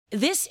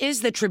This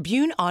is the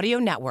Tribune Audio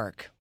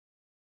Network.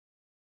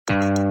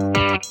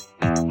 Hi.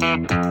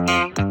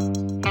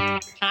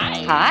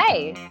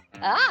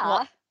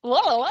 Hi.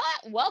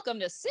 Welcome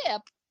to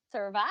Sip,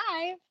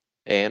 Survive.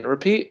 And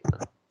repeat.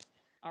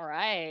 All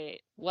right.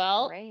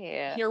 Well,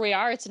 Great. here we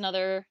are. It's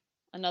another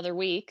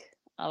week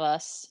of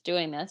us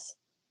doing this.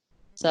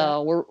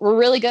 So we're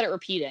really good at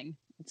repeating.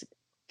 It's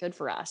good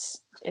for us.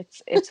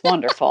 It's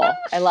wonderful.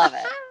 I love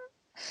it.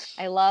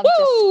 I love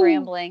just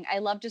scrambling. I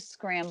love just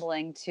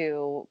scrambling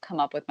to come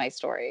up with my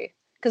story.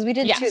 Because we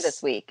did two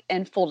this week,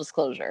 in full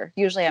disclosure.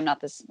 Usually I'm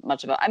not this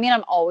much of a, I mean,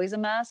 I'm always a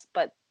mess,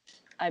 but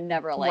I'm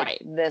never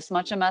like this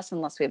much a mess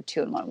unless we have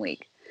 2 in 1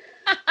 week.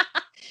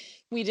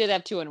 We did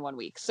have 2 in 1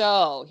 week.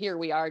 So here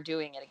we are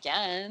doing it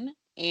again.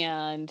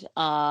 And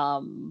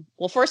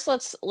well, first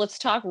let's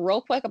talk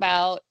real quick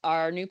about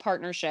our new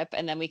partnership,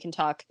 and then we can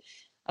talk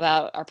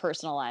about our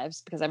personal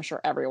lives, because I'm sure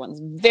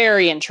everyone's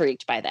very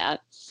intrigued by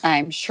that.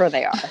 I'm sure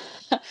they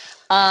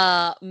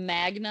are.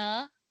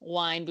 Magna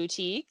Wine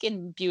Boutique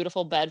in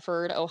beautiful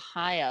Bedford,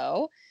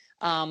 Ohio,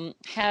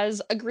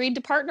 has agreed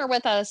to partner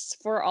with us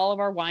for all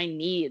of our wine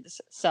needs.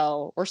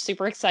 So we're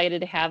super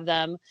excited to have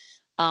them.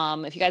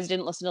 If you guys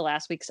didn't listen to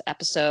last week's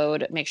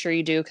episode, make sure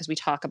you do, because we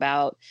talk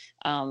about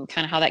kind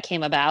of how that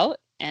came about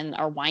and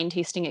our wine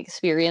tasting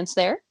experience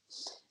there.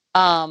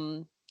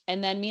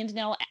 And then me and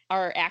Danelle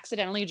are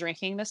accidentally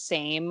drinking the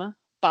same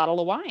bottle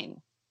of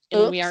wine.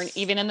 And we aren't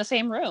even in the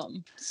same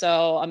room.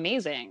 So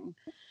amazing.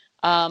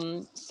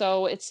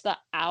 So it's the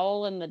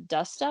Owl and the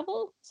Dust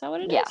Devil. Is that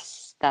what it is?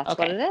 Yes, that's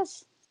what it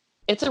is.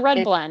 It's a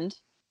red blend.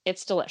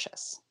 It's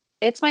delicious.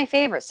 It's my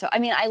favorite. So, I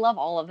mean, I love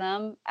all of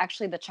them.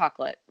 Actually, the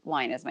chocolate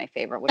wine is my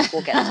favorite, which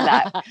we'll get to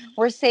that.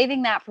 We're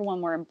saving that for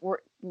when we're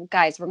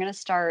guys, we're going to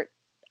start,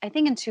 I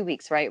think in 2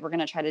 weeks, right? We're going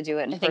to try to do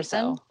it in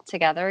person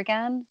together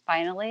again,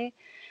 finally.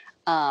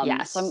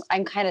 Yes. So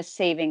I'm kind of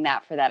saving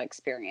that for that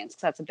experience,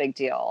 because that's a big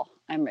deal.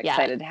 I'm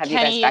excited to have you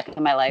guys back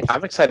in my life.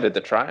 I'm excited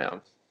to try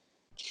them.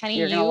 Kenny,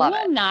 you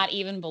will not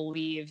even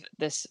believe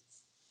this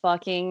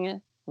fucking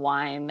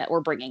wine that we're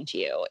bringing to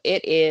you.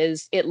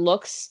 It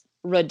looks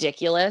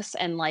ridiculous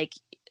and like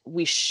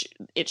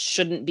it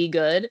shouldn't be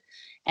good,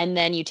 and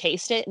then you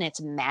taste it and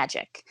it's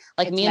magic.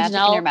 Like it's magic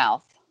in your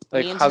mouth.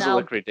 Like, how's it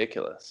look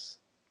ridiculous?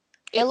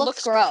 It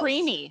looks gross.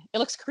 Creamy. It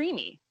looks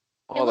creamy.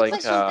 It looks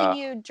like something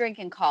you drink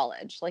in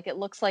college. Like, it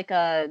looks like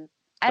I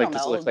don't know.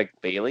 Does it look like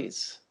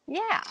Bailey's?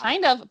 Yeah.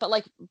 Kind of, but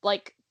like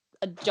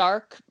a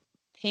dark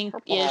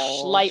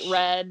pinkish, light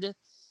red.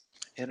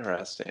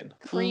 Interesting.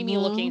 Creamy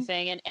looking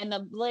thing. And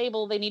the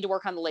label, they need to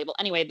work on the label.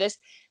 Anyway, this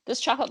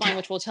chocolate wine,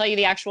 which we'll tell you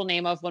the actual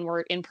name of when we're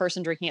in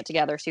person drinking it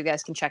together, so you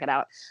guys can check it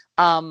out.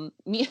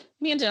 Me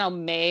and Danelle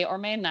may or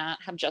may not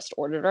have just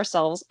ordered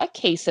ourselves a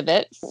case of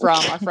it from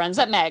our friends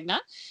at Magna,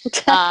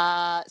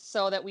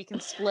 so that we can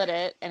split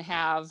it and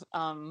have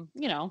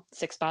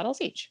 6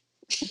 bottles each.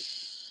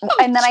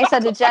 And then I said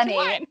to Jenny,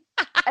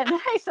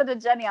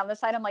 on the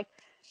side, I'm like,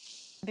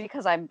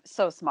 because I'm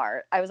so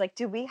smart, I was like,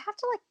 do we have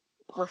to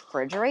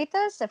refrigerate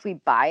this if we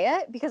buy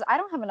it? Because I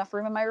don't have enough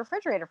room in my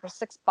refrigerator for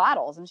 6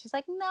 bottles. And she's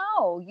like,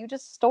 no, you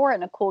just store it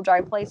in a cool, dry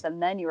place and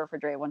then you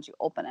refrigerate once you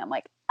open it. I'm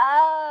like,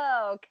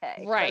 oh,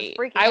 okay. Right.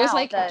 I was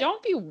like,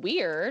 don't be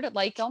weird.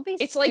 Like, don't be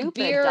it's stupid, like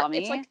beer.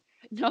 Dummy.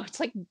 It's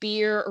like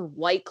beer or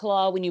White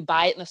Claw when you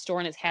buy it in the store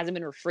and it hasn't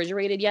been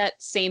refrigerated yet.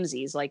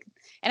 Samesies. Like,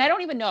 and I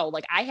don't even know.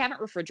 Like, I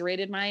haven't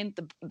refrigerated mine.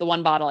 The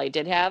 1 bottle I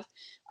did have.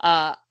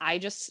 And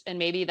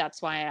maybe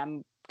that's why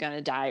I'm gonna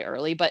die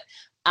early, but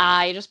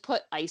I just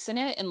put ice in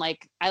it and I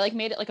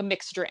made it like a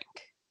mixed drink.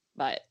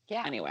 But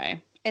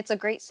anyway, it's a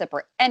great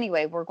sipper.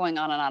 Anyway, we're going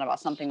on and on about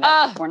something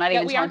that we're not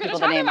even telling people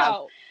the name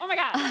of. Oh my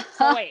God.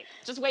 So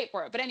just wait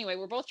for it. But anyway,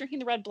 we're both drinking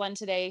the red blend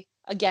today.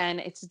 Again,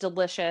 it's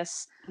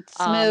delicious. It's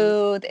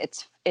smooth.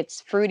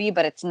 It's fruity,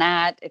 but it's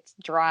not. It's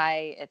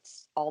dry.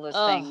 It's all those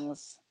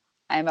things.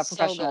 I'm a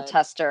professional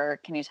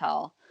tester. Can you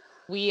tell?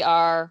 We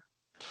are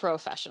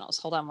professionals.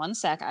 Hold on 1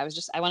 sec. I want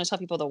to tell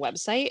people the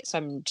website, so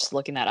I'm just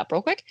looking that up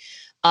real quick.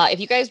 If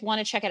you guys want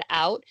to check it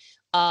out,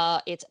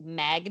 it's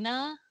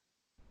Magna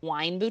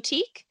Wine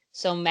Boutique.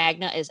 So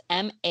Magna is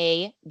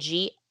Magna.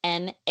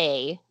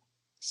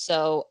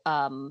 So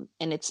and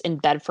it's in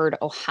Bedford,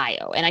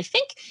 Ohio. And I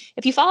think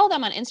if you follow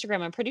them on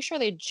Instagram, I'm pretty sure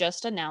they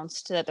just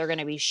announced that they're going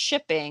to be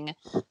shipping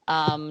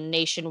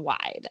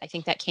nationwide. I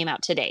think that came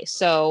out today.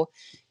 So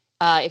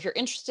if you're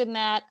interested in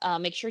that,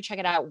 make sure you check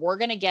it out. We're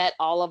going to get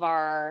all of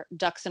our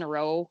ducks in a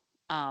row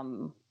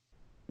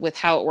with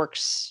how it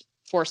works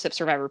for Sip,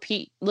 Survive,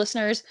 Repeat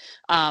listeners.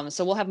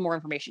 So we'll have more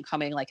information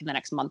coming in the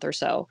next month or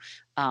so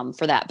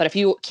for that. But if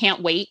you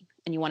can't wait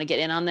and you want to get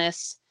in on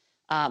this,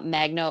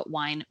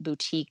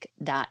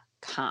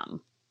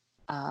 magnawineboutique.com.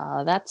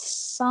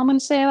 That's all I'm going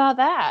to say about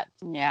that.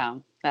 Yeah,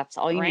 that's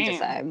all you need to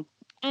say.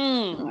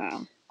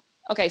 Yeah.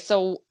 Okay,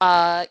 so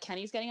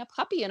Kenny's getting a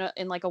puppy in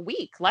a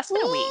week, less than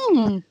a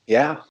week.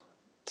 Yeah,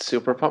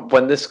 super pumped.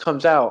 When this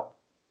comes out,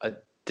 a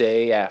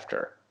day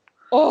after.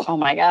 Oh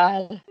my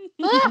God.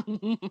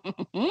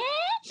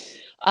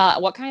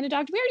 What kind of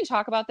dog? Did we already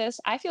talk about this?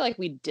 I feel like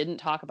we didn't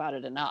talk about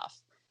it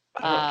enough.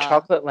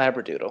 Chocolate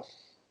Labradoodle.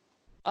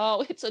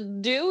 Oh, it's a It's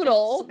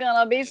doodle.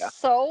 gonna be Yeah.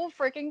 so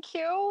freaking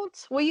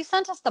cute. Well, you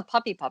sent us the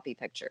puppy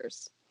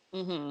pictures.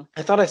 Mm-hmm.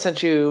 I thought I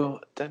sent you.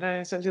 Did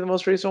I send you the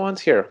most recent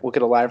ones? Here, we'll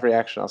get a live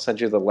reaction. I'll send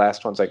you the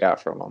last ones I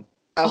got from them.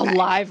 A Okay.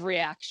 live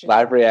reaction.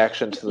 Live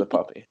reaction to the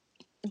puppy.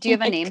 Do you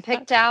have Oh a my name God.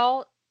 picked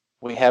out?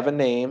 We have a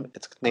name.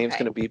 Its name's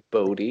Okay. going to be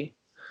Bodhi.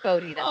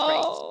 Bodhi, that's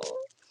right. Oh.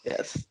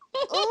 Yes.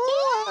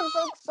 Oh, I'm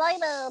so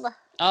excited.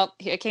 Oh,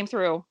 it came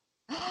through.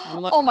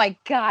 look- Oh my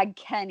God,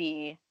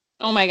 Kenny.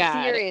 Oh my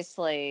God.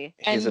 Seriously.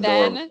 He's And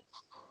adorable.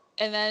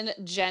 then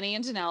Jenny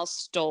and Danelle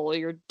stole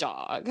your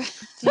dog.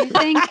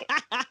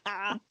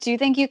 Do you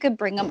think you could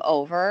bring him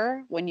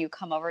over when you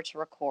come over to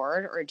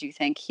record, or do you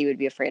think he would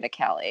be afraid of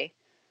Callie?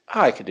 Oh,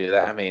 I could do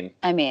that. I mean,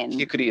 I mean,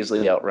 you could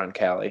easily outrun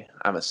Callie,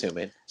 I'm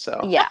assuming. So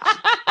yeah,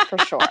 for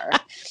sure.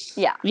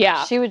 Yeah.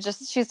 Yeah.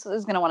 She's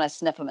gonna want to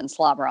sniff him and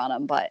slobber on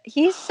him, but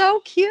he's so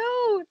cute.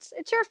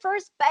 It's your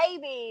first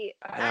baby.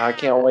 I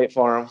can't wait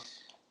for him.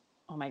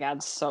 Oh my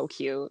God, so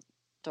cute.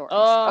 Dorms.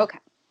 Oh. Okay.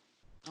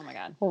 Oh my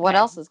God. Well, what Okay.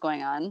 else is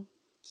going on?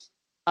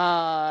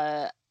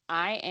 I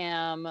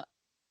am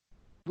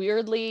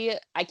weirdly,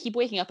 I keep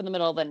waking up in the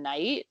middle of the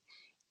night.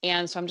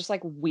 And so I'm just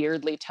like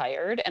weirdly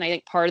tired. And I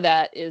think part of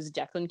that is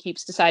Declan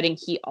keeps deciding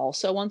he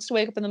also wants to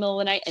wake up in the middle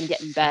of the night and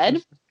get in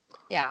bed.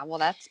 Yeah, well,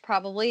 that's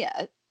probably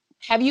it.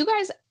 Have you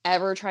guys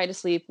ever tried to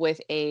sleep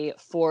with a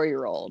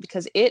 4-year-old?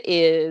 Because it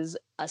is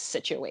a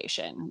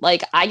situation.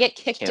 Like I get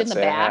kicked Can't in the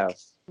say I back. have.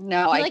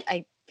 No, He, like-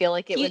 I feel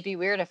like it he- would be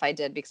weird if I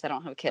did because I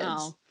don't have kids.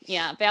 Oh,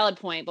 yeah, valid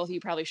point. Both of you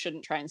probably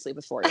shouldn't try and sleep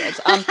with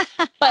 4-year-olds.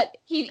 But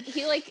he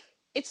like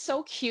it's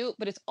so cute,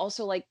 but it's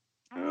also like,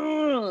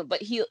 but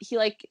he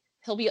like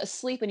he'll be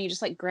asleep and he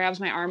just like grabs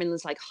my arm and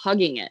is like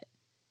hugging it,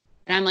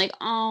 and I'm like,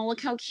 oh, look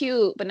how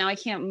cute, but now I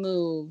can't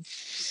move,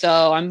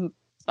 so I'm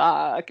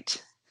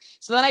fucked.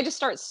 So then I just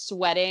start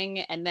sweating,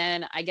 and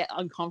then I get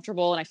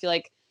uncomfortable, and I feel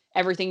like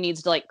everything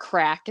needs to like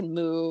crack and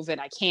move, and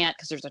I can't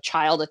because there's a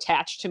child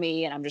attached to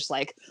me, and I'm just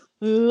like,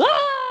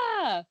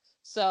 ah!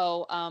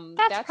 So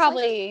That's like,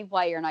 probably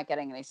why you're not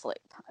getting any sleep.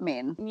 I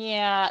mean,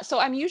 yeah. So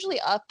I'm usually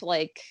up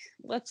like,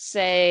 let's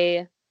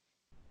say,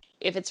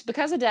 if it's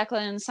because of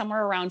Declan,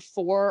 somewhere around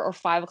 4 or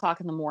 5 o'clock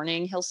in the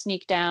morning, he'll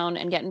sneak down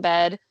and get in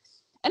bed.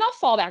 And I'll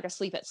fall back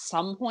asleep at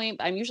some point.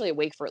 But I'm usually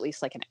awake for at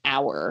least like an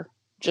hour,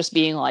 just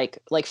being like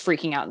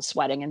freaking out and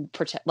sweating and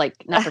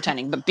not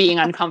pretending, but being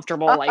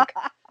uncomfortable, like,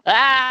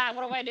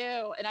 what do I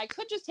do? And I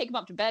could just take him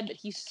up to bed, but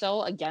he's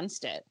so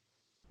against it.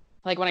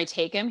 Like when I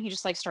take him, he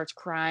just like starts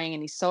crying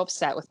and he's so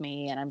upset with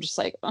me. And I'm just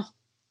like, oh.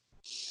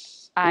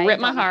 I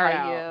Rip my don't know heart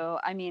how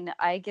out. I mean,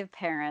 I give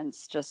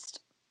parents just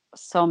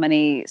so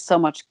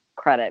much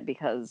credit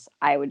because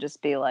I would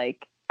just be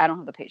like, I don't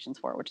have the patience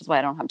for it, which is why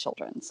I don't have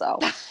children. So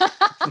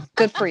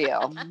good for you.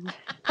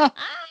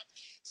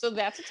 So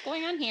that's what's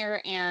going on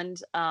here.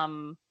 And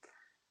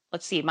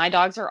let's see, my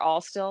dogs are all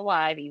still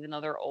alive, even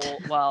though they're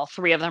old. Well,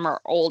 3 of them are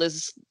old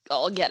as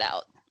all get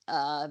out.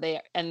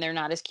 They're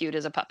not as cute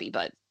as a puppy,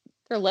 but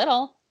they're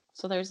little.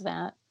 So there's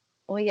that.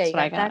 Well, yeah, That's you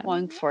what I got that got.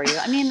 going for you.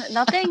 I mean,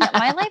 nothing.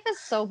 My life is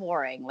so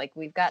boring. Like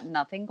we've got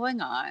nothing going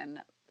on.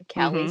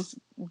 Callie's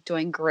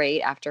doing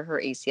great after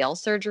her ACL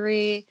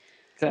surgery.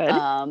 Good.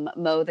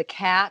 Mo the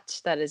cat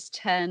that is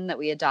 10 that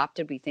we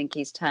adopted. We think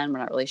he's 10. We're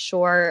not really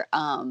sure.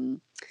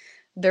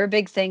 Their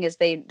big thing is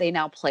they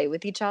now play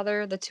with each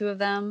other, the two of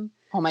them.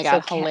 Oh my So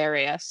God,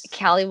 hilarious.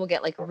 Callie will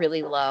get like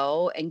really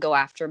low and go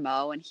after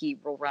Mo, and he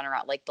will run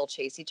around like they'll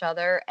chase each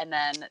other. And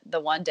then the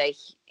one day,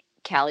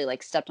 Callie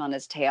like stepped on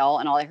his tail,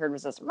 and all I heard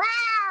was this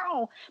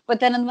wow. But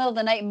then in the middle of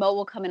the night, Mo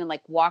will come in and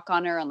like walk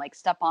on her and like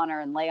step on her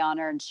and lay on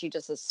her, and she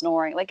just is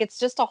snoring. Like it's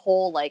just a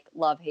whole like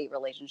love-hate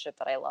relationship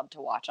that I love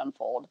to watch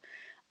unfold.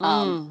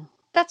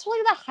 That's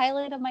really the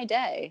highlight of my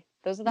day.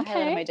 Those are the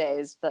highlight of my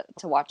days,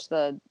 to watch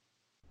the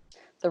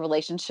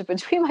relationship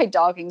between my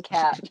dog and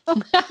cat.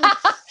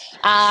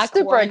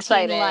 Super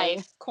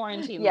exciting.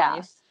 Quarantine Yeah.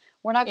 life.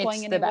 We're not It's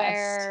going the best.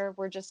 anywhere.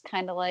 We're just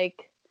kind of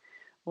like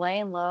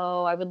laying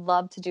low. I would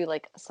love to do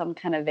like some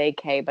kind of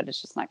vacay, but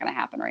it's just not going to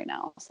happen right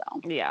now.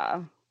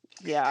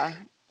 Yeah.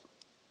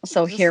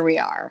 So here we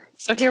are.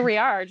 So here we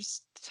are,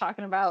 just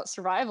talking about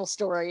survival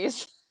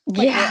stories.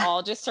 Like we're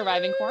all just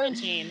surviving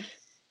quarantine.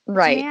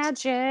 Right.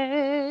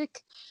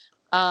 Magic.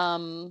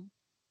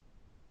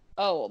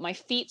 Oh, my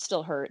feet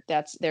still hurt.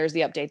 There's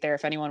the update there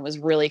if anyone was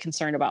really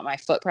concerned about my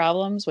foot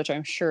problems, which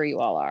I'm sure you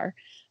all are.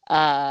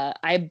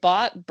 I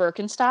bought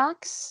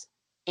Birkenstocks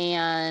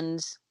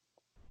and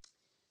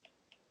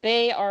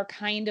they are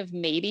kind of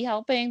maybe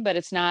helping, but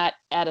it's not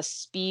at a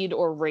speed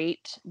or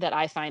rate that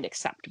I find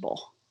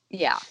acceptable.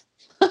 Yeah.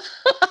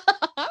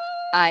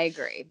 I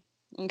agree.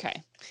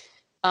 Okay.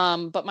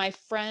 But my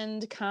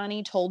friend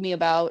Connie told me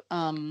about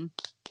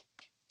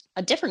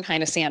a different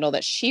kind of sandal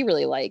that she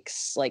really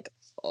likes, like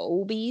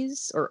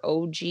Obies or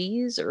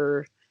OGs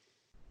or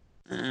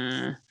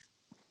anyway.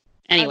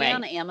 Are they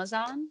on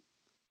Amazon?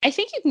 I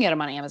think you can get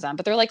them on Amazon,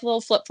 but they're like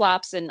little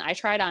flip-flops, and I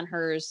tried on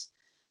hers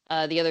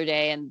the other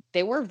day, and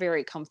they were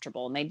very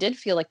comfortable, and they did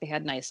feel like they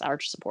had nice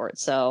arch support.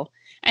 So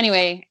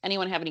anyway,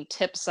 anyone have any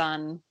tips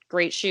on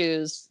great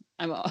shoes?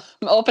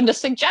 I'm open to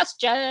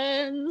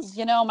suggestions.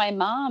 You know, my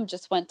mom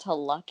just went to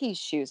Lucky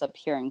Shoes up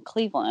here in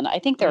Cleveland. I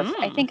think I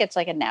Mm. think it's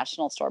like a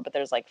national store, but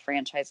there's like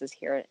franchises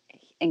here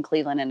in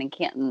Cleveland and in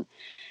Canton.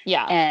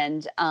 Yeah.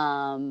 And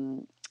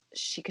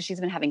because she's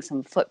been having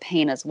some foot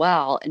pain as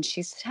well, and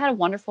she's had a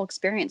wonderful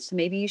experience. So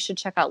maybe you should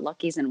check out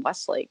Lucky's in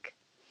Westlake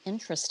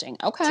Interesting.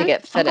 Okay. to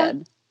get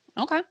fitted.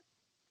 Okay.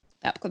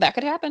 That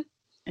could happen.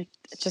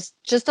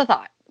 Just a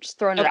thought. Just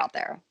throwing it Okay. out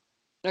there.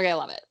 Okay, I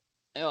love it.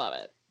 I love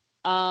it.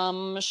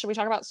 Should we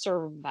talk about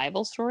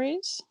survival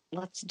stories?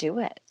 Let's do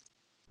it.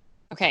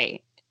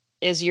 Okay.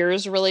 Is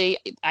yours really?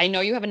 I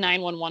know you have a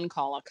 911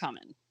 call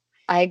coming.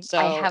 I So-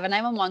 have a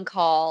 911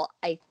 call.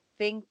 I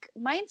think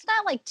mine's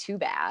not like too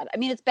bad. I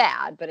mean, it's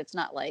bad, but it's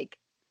not like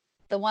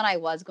the one I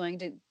was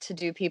going to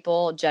do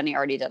people. Jenny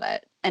already did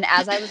it. And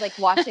as I was like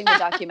watching the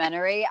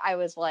documentary, I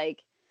was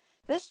like,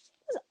 this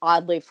is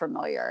oddly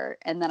familiar.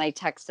 And then I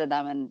texted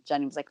them and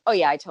Jenny was like, oh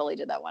yeah, I totally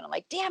did that one. I'm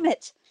like, damn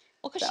it.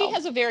 Well, because So- she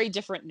has a very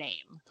different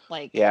name.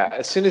 Like, Yeah,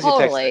 as soon as you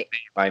Totally. texted me,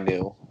 I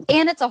knew.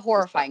 And it's a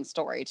horrifying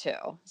story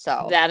too.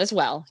 So that as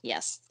well.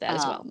 Yes, that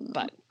as well.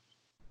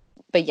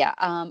 But yeah,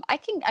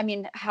 I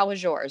mean, how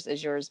is yours?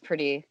 Is yours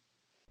pretty?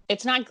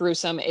 It's not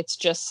gruesome. It's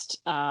just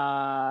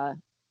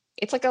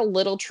it's like a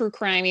little true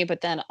crimey,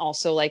 but then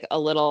also like a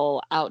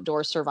little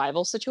outdoor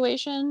survival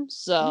situation.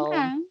 So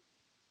Okay.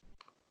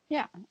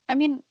 Yeah. I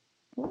mean,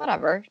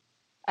 whatever.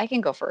 I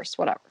can go first,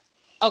 whatever.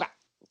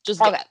 just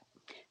do Okay. it.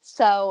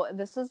 So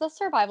this is the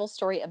survival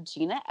story of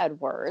Gina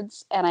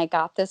Edwards, and I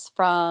got this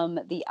from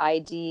the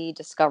ID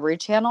Discovery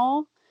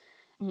Channel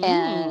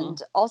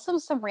and also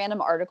some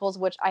random articles,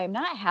 which I am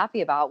not happy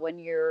about when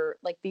you're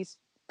like these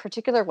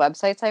particular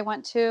websites I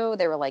went to,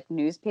 they were like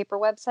newspaper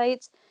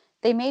websites.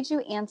 They made you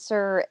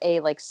answer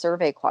a like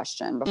survey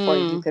question before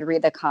you could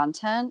read the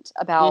content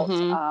about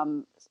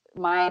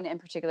mine in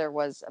particular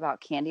was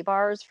about candy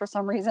bars for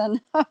some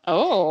reason.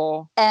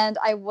 Oh. And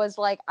I was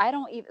like, I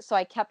don't even, so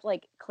I kept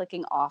like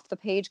clicking off the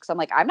page because I'm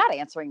like, I'm not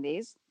answering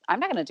these. I'm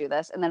not going to do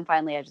this. And then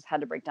finally I just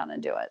had to break down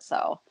and do it.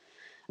 So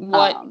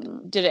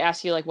What did it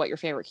ask you, like what your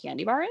favorite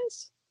candy bar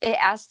is? it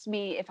asked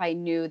me if I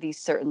knew these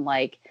certain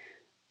like,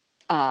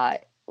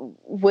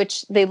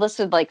 which they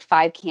listed like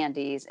 5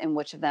 candies and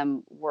which of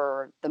them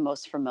were the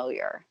most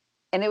familiar.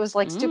 And it was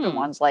like stupid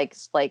ones like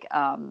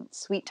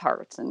sweet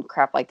tarts and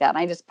crap like that. And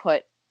I just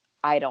put,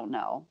 I don't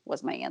know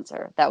was my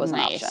answer. That was an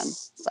option.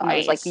 So I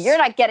was like, you're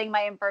not getting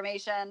my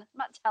information. I'm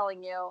not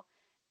telling you.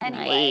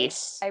 Anyway,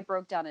 I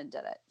broke down and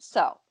did it.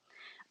 So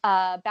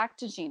back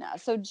to Gina.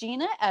 So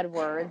Gina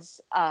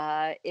Edwards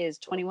is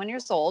 21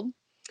 years old.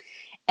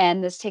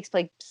 And this takes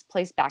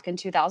place back in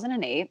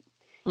 2008.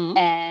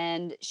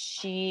 And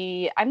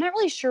I'm not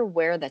really sure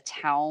where the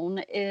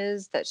town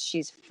is that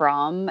she's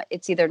from.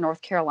 It's either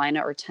North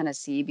Carolina or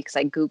Tennessee because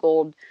I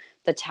Googled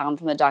the town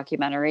from the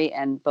documentary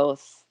and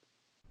both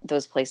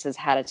those places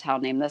had a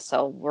town named this.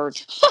 So we're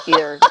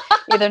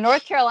either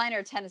North Carolina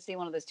or Tennessee,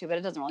 one of those two, but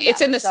it doesn't really matter. It's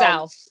in the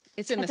South.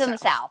 It's in the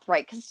South,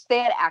 right? Because they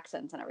had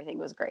accents and everything.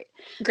 It was great.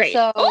 Great.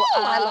 So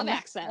I love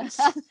accents.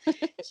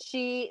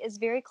 She is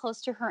very close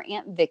to her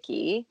Aunt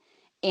Vicky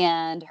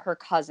and her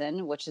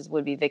cousin, which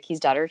would be Vicky's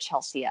daughter,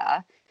 Chelsea.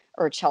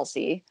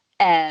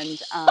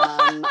 And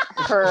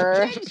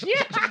her. Wait,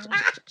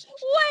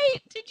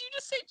 did you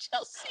just say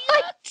Chelsea?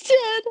 I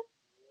did.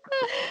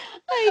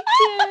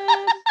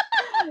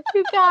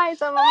 You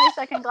guys, I'm on my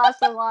second glass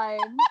of wine.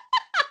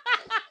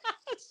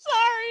 Sorry,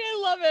 I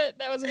love it.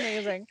 That was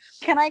amazing.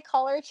 Can I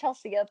call her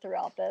Chelsea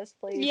throughout this,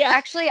 please? Yeah.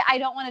 Actually, I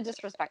don't want to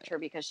disrespect her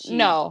because she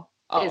No.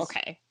 Oh, is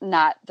okay.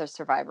 not the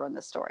survivor in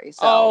the story.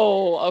 So,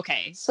 Oh,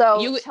 okay. So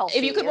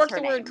if you could work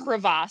the word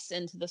crevasse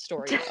into the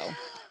story, though.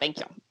 Thank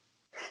you.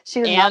 She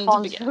was And not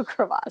falling into a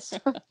crevasse.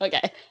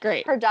 Okay,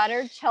 great. Her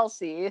daughter,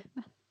 Chelsea.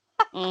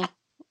 Mm.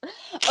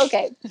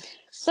 Okay.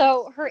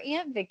 So her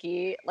Aunt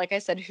Vicky, like I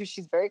said, who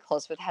she's very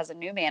close with, has a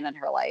new man in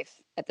her life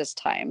at this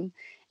time.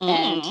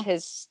 And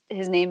his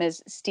name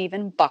is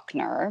Stephen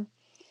Buckner.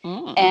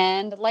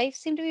 And life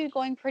seemed to be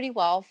going pretty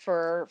well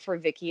for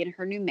Vicky and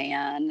her new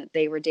man.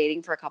 They were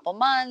dating for a couple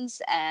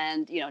months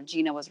and,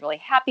 Gina was really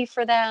happy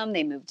for them.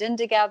 They moved in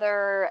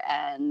together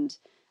and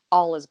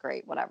all is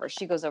great, whatever.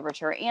 She goes over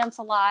to her aunt's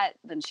a lot.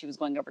 Then she was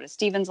going over to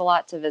Stephen's a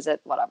lot to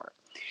visit, whatever.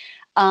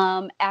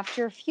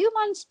 After a few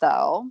months,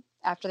 though,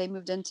 after they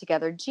moved in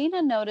together,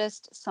 Gina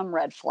noticed some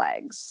red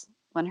flags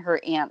when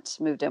her aunt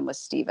moved in with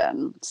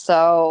Stephen.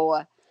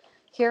 So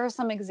here are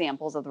some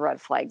examples of the red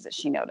flags that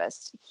she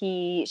noticed.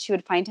 She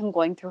would find him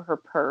going through her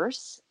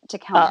purse to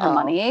count her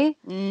money.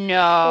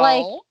 No.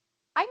 Like,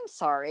 I'm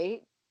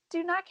sorry.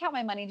 Do not count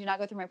my money. Do not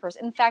go through my purse.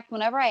 In fact,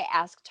 whenever I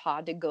ask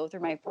Todd to go through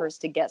my purse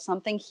to get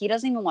something, he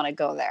doesn't even want to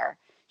go there.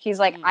 He's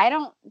like, I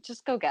don't,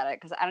 just go get it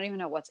because I don't even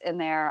know what's in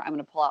there. I'm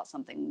going to pull out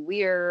something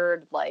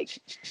weird like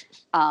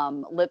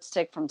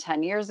lipstick from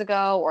 10 years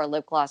ago or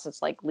lip gloss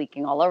that's like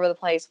leaking all over the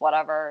place,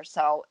 whatever.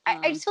 So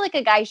I just feel like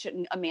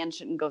a man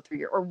shouldn't go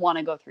through or want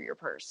to go through your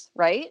purse,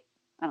 right?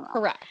 I don't know.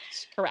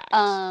 Correct.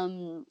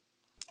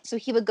 So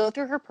he would go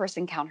through her purse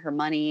and count her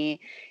money.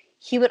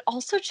 He would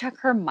also check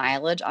her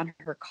mileage on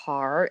her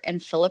car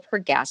and fill up her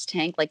gas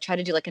tank, like try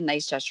to do like a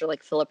nice gesture,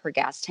 like fill up her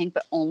gas tank,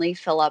 but only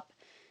fill up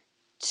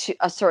to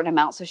a certain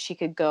amount so she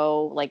could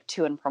go like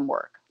to and from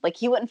work. Like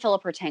he wouldn't fill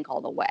up her tank all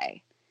the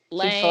way. He'd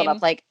fill it Lame.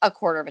 up like a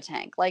quarter of a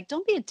tank. Like,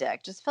 don't be a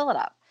dick, just fill it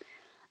up.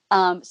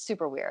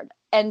 Super weird.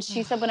 And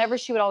she said whenever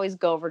she would always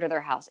go over to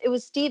their house, it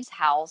was Steve's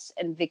house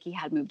and Vicky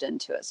had moved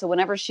into it. So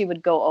whenever she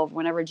would go over,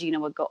 whenever Gina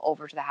would go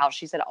over to the house,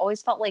 she said it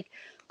always felt like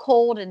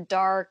cold and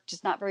dark,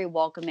 just not very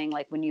welcoming,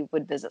 like when you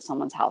would visit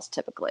someone's house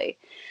typically.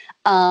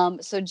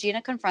 So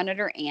Gina confronted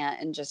her aunt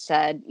and just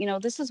said, you know,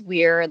 this is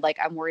weird. Like,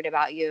 I'm worried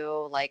about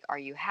you. Like, are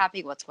you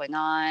happy? What's going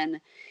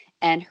on?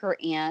 And her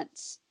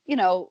aunt, you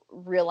know,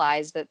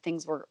 realized that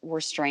things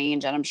were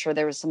strange. And I'm sure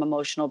there was some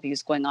emotional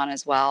abuse going on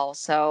as well.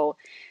 So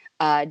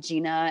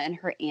Gina and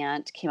her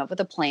aunt came up with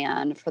a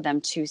plan for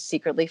them to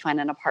secretly find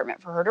an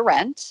apartment for her to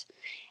rent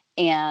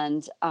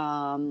and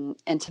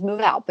to move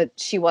out. But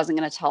she wasn't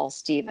going to tell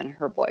Steve and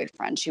her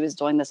boyfriend. She was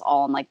doing this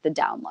all on like the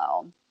down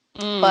low.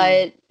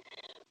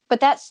 But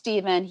that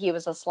Steven, he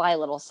was a sly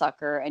little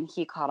sucker, and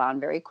he caught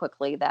on very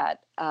quickly that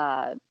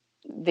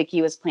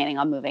Vicky was planning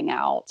on moving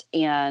out.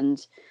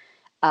 And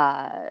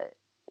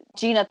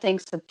Gina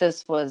thinks that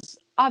this was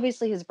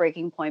obviously his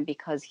breaking point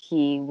because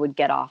he would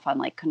get off on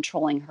like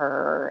controlling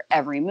her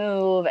every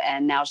move,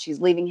 and now she's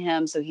leaving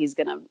him, so he's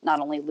gonna not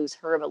only lose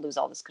her but lose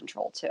all this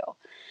control too.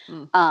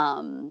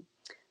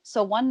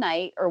 So one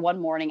night or one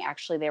morning,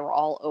 actually, they were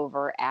all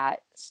over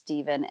at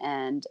Stephen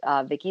and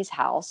Vicky's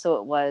house. So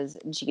it was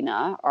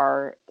Gina,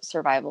 our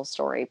survival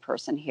story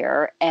person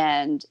here,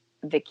 and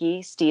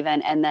Vicky,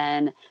 Stephen, and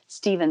then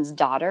Stephen's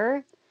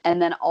daughter,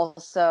 and then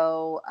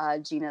also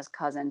Gina's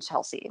cousin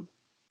Chelsea,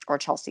 or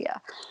Chelsea.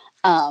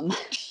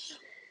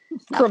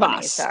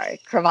 Crevasse. Sorry,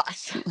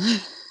 Crevasse.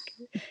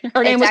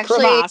 Her name was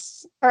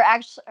Crevasse.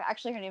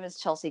 Actually, her name is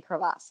Chelsea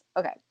Crevasse.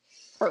 Okay,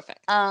 Perfect.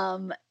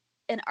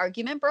 An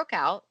argument broke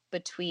out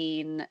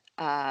between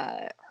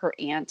her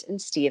aunt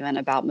and Stephen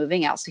about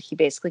moving out. So he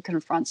basically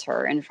confronts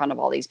her in front of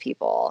all these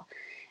people,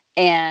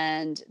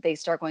 and they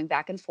start going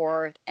back and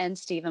forth. And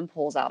Stephen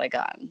pulls out a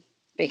gun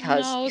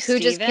because who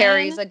just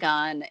carries a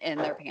gun in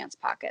their pants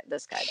pocket?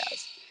 This guy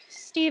does.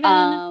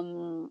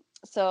 Stephen.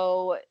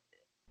 So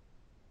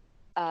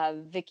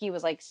Vicky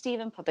was like,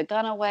 Stephen, put the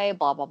gun away,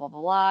 blah, blah, blah,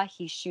 blah, blah.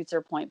 He shoots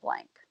her point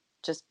blank.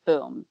 Just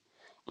boom.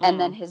 And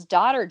then his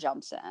daughter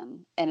jumps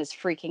in and is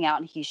freaking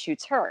out, and he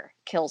shoots her,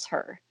 kills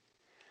her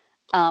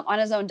on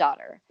his own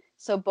daughter.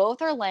 So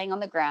both are laying on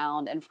the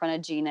ground in front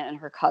of Gina and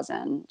her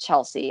cousin,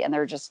 Chelsea, and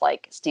they're just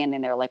like standing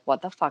there like,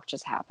 what the fuck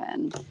just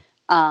happened?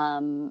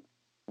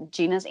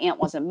 Gina's aunt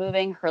wasn't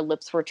moving. Her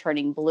lips were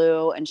turning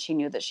blue, and she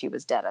knew that she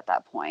was dead at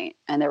that point,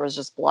 and there was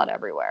just blood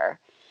everywhere.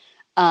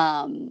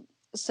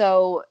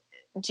 So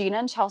Gina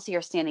and Chelsea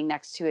are standing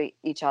next to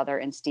each other,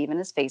 and Stephen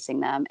is facing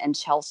them, and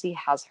Chelsea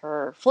has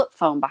her flip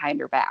phone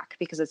behind her back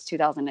because it's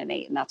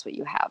 2008 and that's what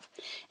you have.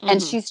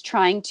 And she's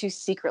trying to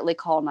secretly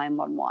call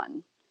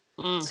 911.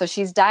 So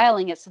she's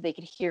dialing it so they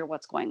could hear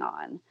what's going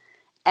on.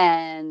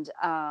 And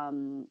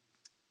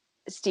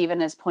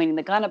Stephen is pointing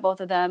the gun at both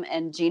of them,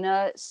 and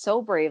Gina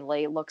so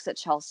bravely looks at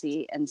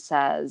Chelsea and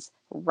says,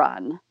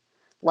 run.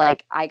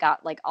 Like,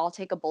 I'll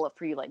take a bullet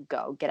for you. Like,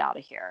 get out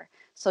of here.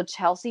 So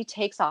Chelsea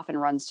takes off and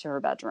runs to her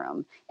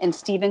bedroom, and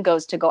Stephen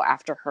goes to go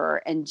after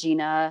her. And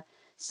Gina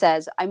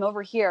says, I'm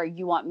over here.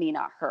 You want me,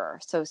 not her.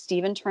 So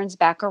Stephen turns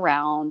back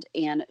around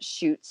and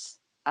shoots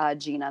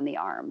Gina in the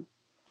arm.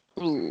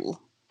 Ooh.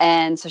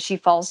 And so she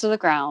falls to the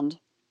ground,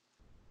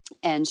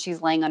 and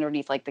she's laying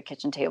underneath like the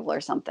kitchen table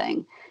or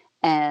something.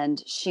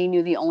 And she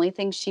knew the only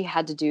thing she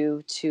had to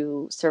do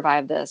to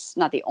survive this,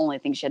 not the only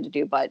thing she had to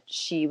do, but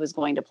she was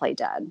going to play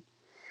dead.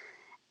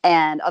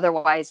 And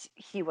otherwise,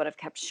 he would have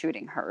kept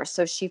shooting her.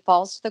 So she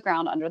falls to the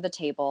ground under the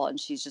table, and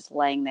she's just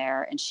laying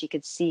there, and she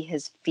could see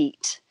his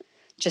feet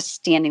just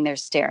standing there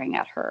staring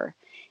at her.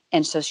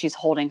 And so she's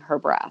holding her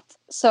breath.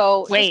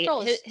 So wait,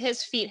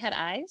 his feet had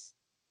eyes?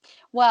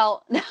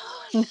 Well,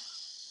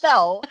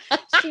 no.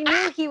 She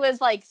knew he was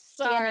like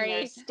standing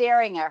there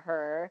staring at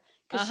her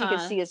because she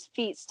could see his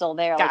feet still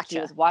there, like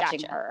he was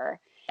watching her.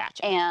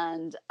 Gotcha.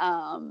 And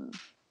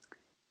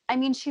I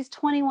mean, she's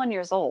 21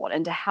 years old,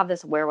 and to have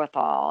this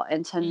wherewithal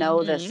and to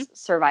know this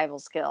survival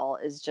skill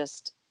is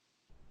just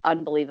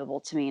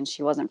unbelievable to me. And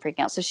she wasn't freaking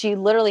out. So she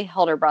literally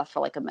held her breath for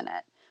like a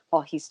minute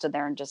while he stood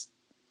there and just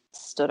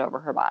stood over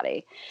her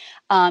body.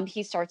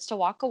 He starts to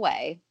walk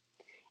away,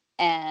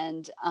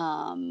 and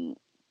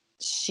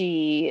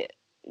she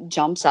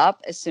jumps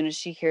up as soon as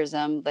she hears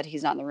him that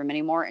he's not in the room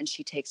anymore, and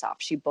she takes off.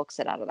 She books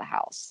it out of the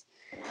house.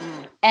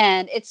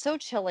 And it's so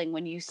chilling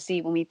when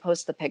we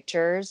post the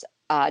pictures.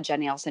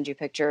 Jenny, I'll send you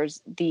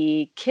pictures.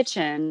 The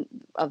kitchen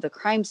of the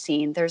crime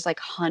scene, there's like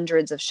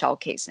hundreds of shell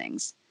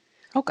casings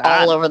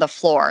all over the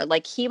floor.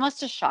 Like, he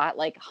must have shot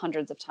like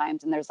hundreds of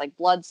times, and there's like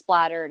blood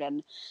splattered,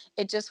 and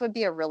it just would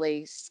be a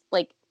really,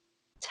 like,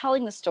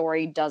 telling the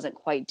story doesn't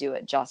quite do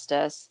it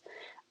justice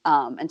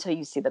until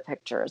you see the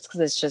pictures, because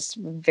it's just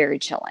very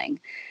chilling.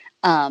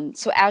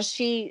 So as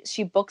she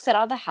books it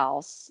out of the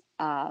house,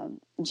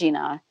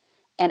 Gina,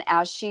 and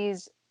as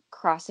she's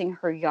crossing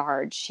her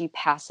yard, she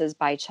passes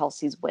by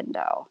Chelsea's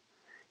window.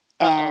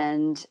 Uh-oh.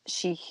 And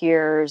she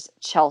hears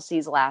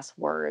Chelsea's last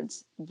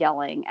words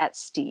yelling at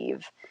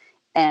Steve.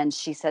 And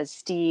she says,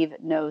 Steve,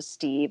 no,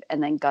 Steve.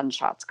 And then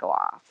gunshots go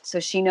off.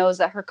 So she knows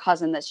that her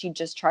cousin that she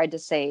just tried to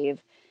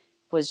save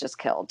was just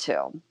killed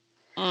too.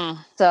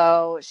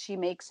 So she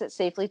makes it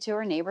safely to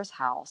her neighbor's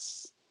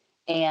house.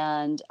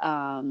 And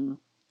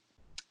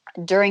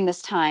during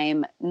this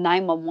time, the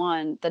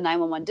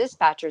 911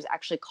 dispatchers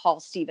actually call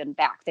Stephen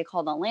back. They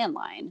call the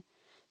landline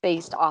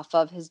based off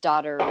of his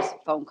daughter's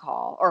phone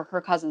call, or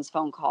her cousin's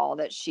phone call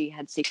that she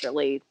had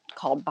secretly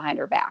called behind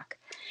her back.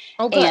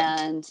 Oh, good.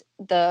 And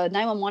the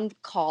 911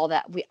 call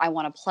that I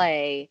want to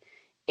play,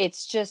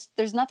 it's just,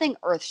 there's nothing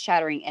earth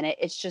shattering in it.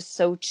 It's just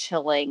so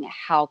chilling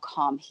how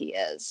calm he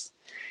is.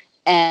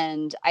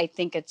 And I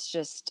think it's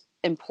just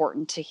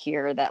important to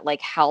hear that,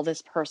 like, how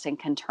this person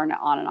can turn it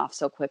on and off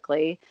so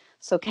quickly.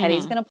 So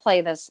Kenny's going to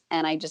play this,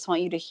 and I just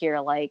want you to hear,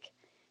 like,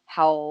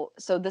 how,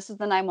 so this is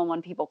the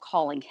 911 people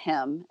calling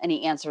him, and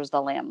he answers the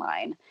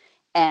landline,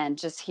 and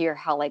just hear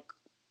how, like,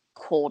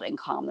 cold and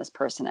calm this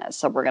person is.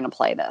 So we're going to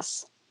play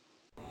this.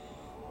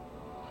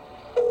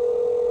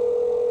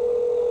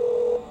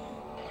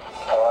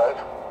 Hello?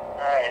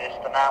 Hey,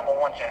 it's the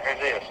 911 center. Who's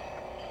this?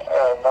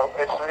 No,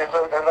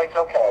 everything's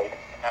okay.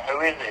 Now,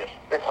 who is this?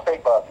 It's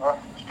Steve Buckner.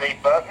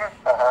 Steve Buckner?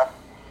 Uh-huh.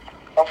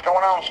 What's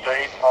going on,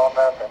 Steve? Oh,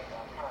 nothing.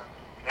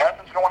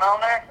 Nothing's going on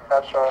there?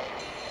 That's right.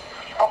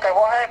 Okay,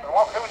 what happened?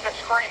 Who was that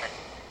screaming?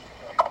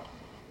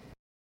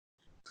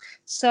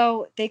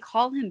 So they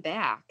call him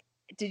back.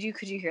 Could you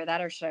hear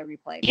that, or should I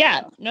replay it?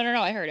 Yeah. No,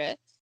 I heard it.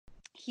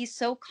 He's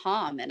so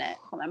calm in it.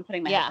 Hold on, I'm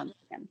putting my Yeah. headphones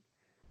in.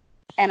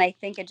 And I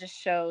think it just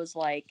shows,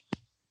 like,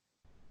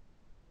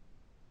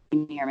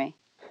 can you hear me?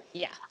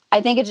 Yeah.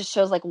 I think it just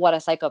shows, like, what a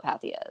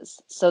psychopath he is.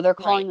 So they're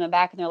calling Right. him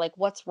back, and they're like,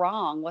 what's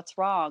wrong? What's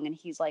wrong? And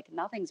he's like,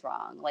 nothing's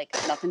wrong. Like,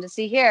 nothing to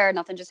see here.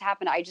 Nothing just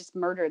happened. I just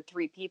murdered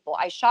 3 people.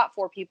 I shot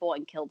 4 people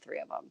and killed 3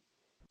 of them.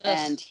 Ugh.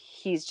 And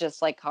he's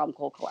just like, calm,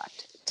 cool,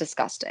 collect.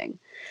 Disgusting.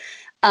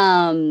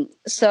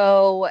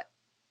 So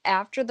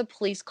after the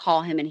police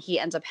call him and he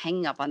ends up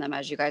hanging up on them,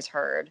 as you guys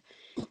heard,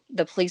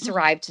 the police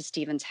arrive to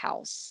Stephen's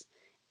house,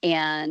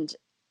 and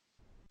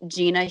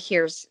Gina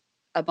hears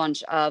a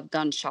bunch of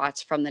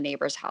gunshots from the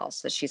neighbor's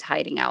house that she's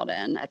hiding out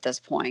in at this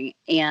point.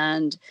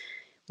 And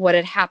what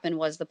had happened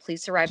was the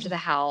police arrived to the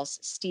house.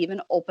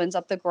 Stephen opens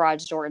up the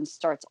garage door and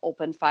starts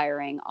open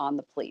firing on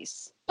the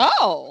police.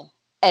 Oh,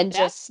 And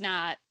that's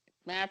not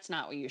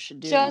what you should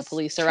do when the just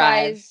police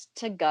arrive. tries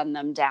to gun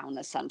them down,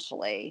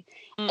 essentially.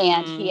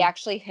 And he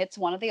actually hits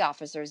one of the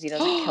officers. He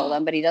doesn't kill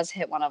them, but he does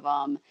hit one of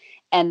them.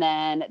 And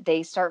then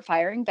they start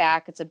firing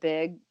back. It's a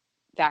big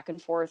back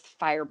and forth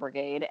fire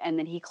brigade. And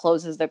then he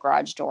closes the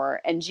garage door.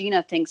 And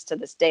Gina thinks to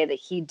this day that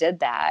he did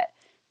that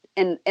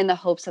in the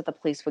hopes that the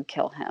police would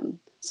kill him,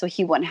 so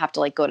he wouldn't have to,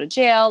 like, go to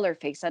jail or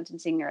face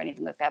sentencing or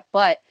anything like that.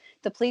 But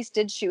the police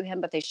did shoot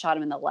him, but they shot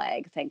him in the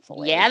leg,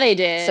 thankfully. Yeah, they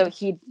did. So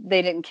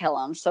they didn't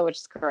kill him, so which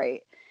is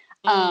great.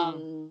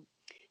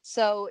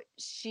 So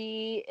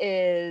she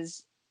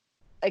is,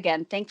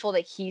 again, thankful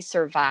that he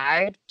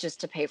survived just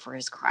to pay for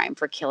his crime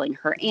for killing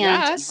her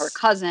aunt and her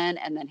cousin,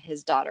 and then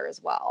his daughter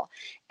as well.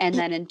 And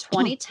then in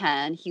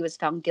 2010, he was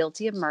found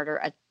guilty of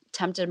murder,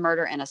 attempted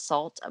murder, and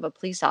assault of a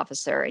police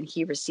officer, and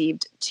he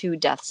received 2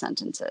 death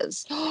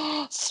sentences.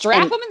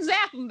 Strap him and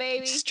zap him,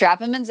 baby.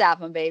 Strap him and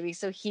zap him, baby.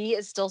 So he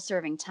is still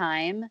serving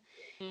time.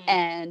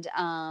 And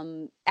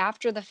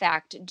after the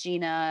fact,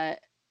 Gina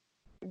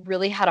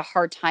really had a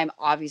hard time,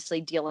 obviously,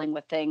 dealing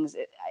with things.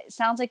 It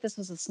sounds like this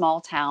was a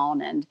small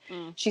town, and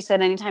she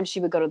said anytime she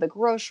would go to the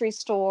grocery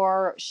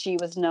store, she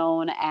was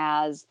known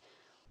as,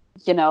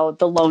 you know,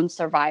 the lone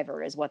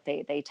survivor is what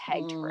they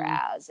tagged her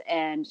as.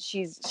 And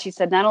she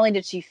said not only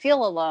did she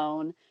feel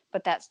alone,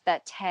 but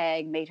that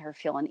tag made her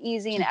feel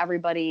uneasy, and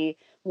everybody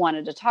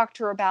wanted to talk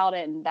to her about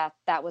it. And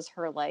that was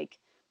her, like,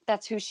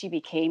 that's who she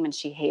became, and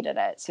she hated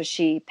it. So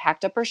she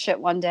packed up her shit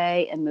one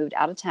day and moved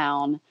out of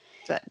town.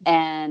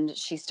 And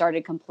she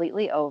started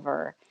completely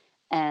over.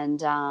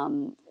 And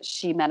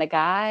she met a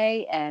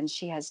guy, and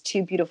she has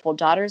 2 beautiful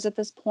daughters at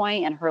this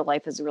point, and her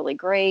life is really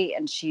great.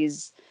 And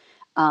she's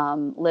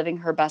living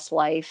her best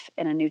life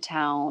in a new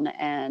town,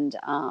 and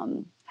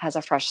has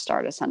a fresh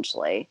start,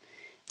 essentially.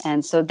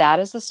 And so that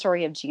is the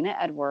story of Gina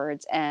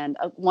Edwards. And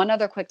one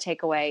other quick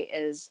takeaway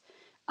is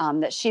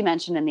that she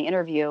mentioned in the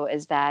interview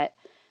is that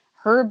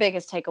her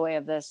biggest takeaway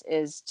of this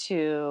is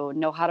to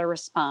know how to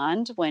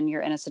respond when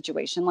you're in a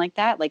situation like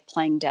that, like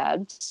playing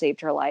dead saved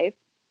her life.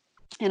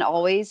 And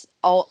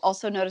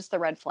also notice the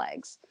red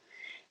flags,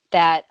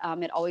 that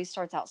it always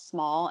starts out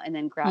small and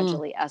then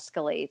gradually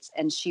escalates.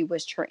 And she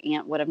wished her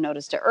aunt would have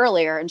noticed it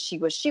earlier, and she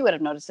wished she would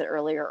have noticed it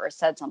earlier or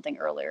said something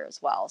earlier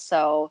as well.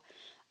 So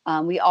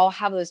we all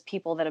have those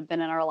people that have been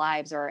in our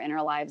lives or are in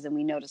our lives, and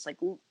we notice, like,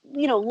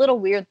 you know, little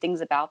weird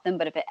things about them.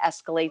 But if it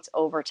escalates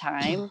over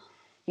time,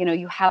 you know,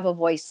 you have a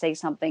voice, say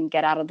something,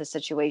 get out of the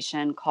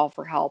situation, call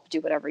for help, do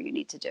whatever you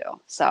need to do.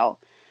 So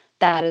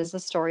that is the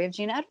story of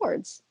Gina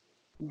Edwards.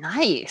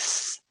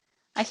 Nice.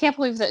 I can't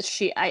believe that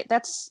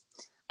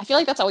I feel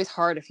like that's always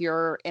hard if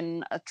you're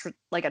in a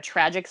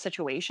tragic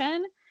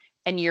situation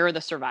and you're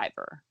the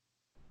survivor.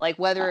 Like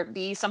whether it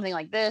be something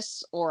like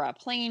this or a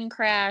plane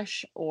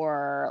crash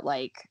or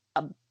like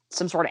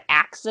some sort of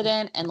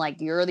accident and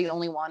like you're the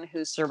only one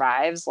who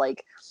survives,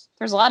 like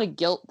there's a lot of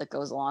guilt that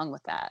goes along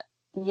with that.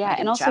 Yeah, like,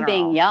 and also general.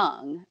 being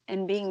young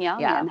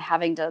Yeah. and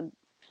having to,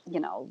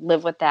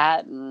 live with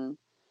that and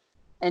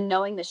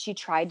knowing that she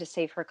tried to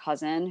save her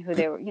cousin who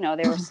they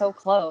were so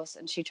close,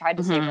 and she tried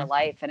to save her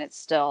life, and it's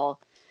still,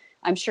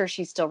 I'm sure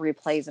she still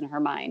replays in her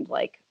mind,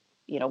 like,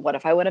 what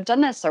if I would have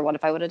done this or what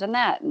if I would have done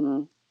that?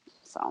 And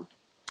so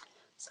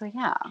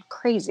yeah,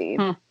 crazy.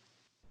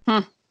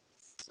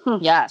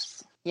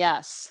 Yes.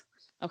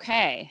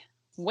 Okay.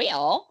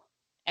 Well,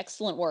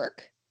 excellent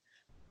work.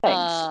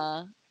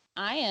 Thanks.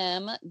 I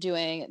am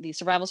doing the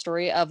survival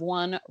story of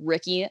one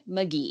Ricky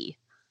McGee.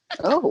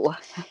 Oh,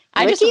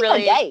 I Ricky just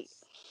really, McGee.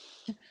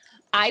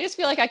 I just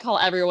feel like I call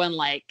everyone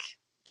like,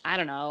 I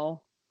don't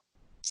know,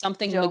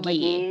 something Joe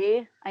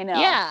McGee. I know.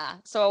 Yeah.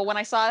 So when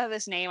I saw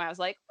this name, I was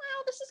like,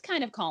 well, this is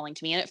kind of calling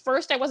to me. And at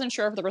first I wasn't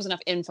sure if there was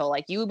enough info.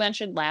 Like you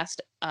mentioned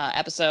last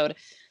episode,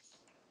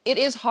 it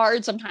is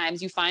hard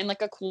sometimes. You find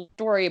like a cool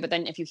story, but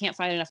then if you can't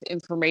find enough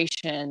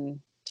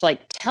information to like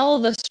tell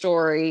the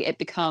story, it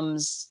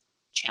becomes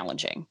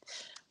challenging.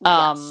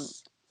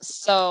 Yes.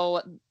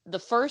 So the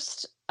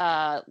first,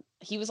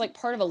 he was like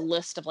part of a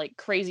list of like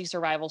crazy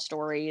survival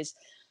stories.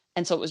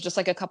 And so it was just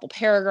like a couple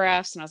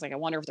paragraphs. And I was like, I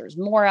wonder if there's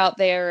more out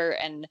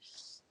there. And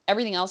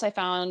everything else I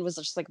found was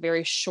just like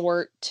very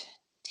short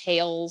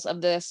tales of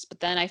this. But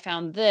then I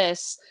found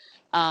this,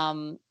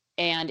 and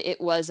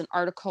it was an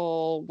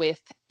article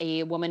with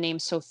a woman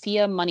named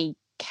Sophia Money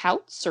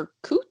Coutts or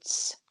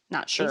Coots.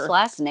 Not sure. These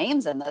last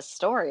names in this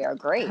story are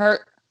great. Her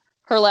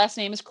last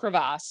name is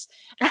Crevasse,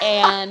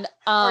 and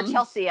or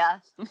Chelsea.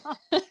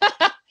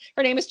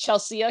 her name is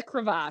Chelsea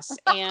Crevasse,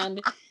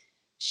 and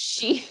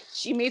she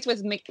meets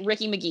with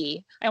Ricky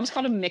McGee. I almost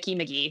called him Mickey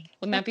McGee.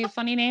 Wouldn't that be a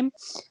funny name?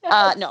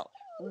 No,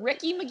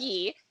 Ricky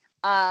McGee.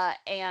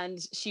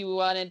 And she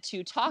wanted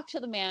to talk to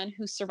the man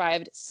who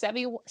survived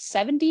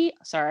 70.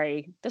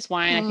 Sorry, this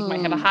wine I think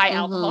might have a high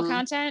alcohol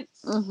content.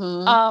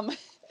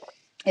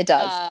 It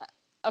does.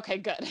 Okay,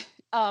 good.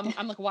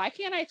 I'm like, why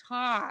can't I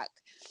talk?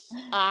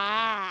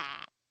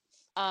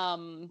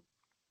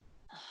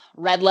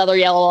 Red leather,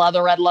 yellow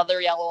leather, red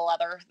leather, yellow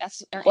leather.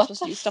 Aren't you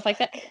supposed to do stuff like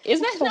that?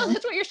 Isn't that? No,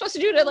 that's what you're supposed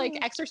to do to like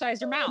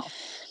exercise your mouth.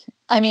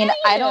 I mean,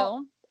 I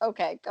don't.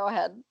 Okay, go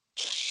ahead.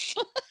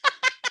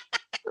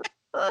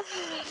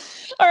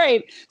 All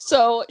right.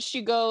 So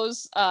she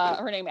goes,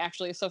 her name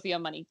actually is Sophia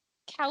Money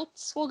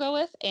Coutts, we'll go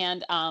with.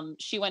 And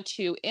she went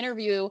to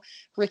interview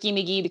Ricky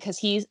McGee because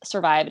he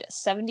survived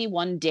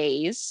 71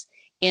 days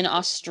in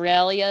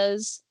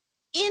Australia's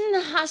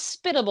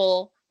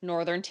inhospitable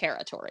Northern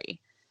Territory.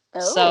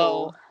 Oh.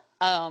 So,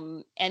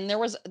 and there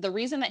was the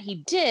reason that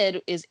he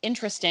did is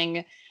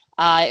interesting.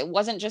 It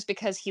wasn't just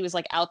because he was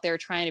like out there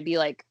trying to be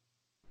like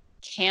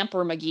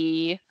Camper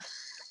McGee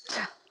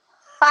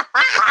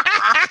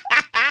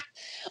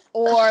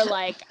or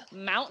like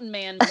Mountain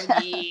Man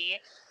McGee.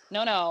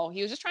 No,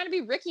 he was just trying to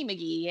be Ricky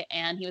McGee,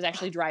 and he was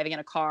actually driving in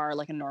a car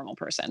like a normal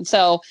person.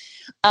 So,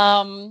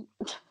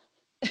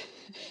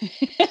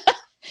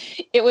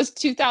 it was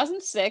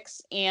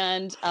 2006,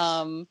 and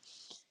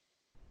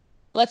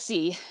let's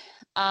see.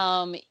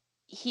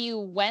 He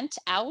went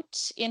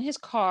out in his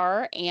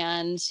car,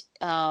 and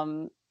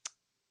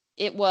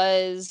it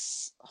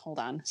was, hold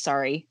on,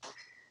 sorry.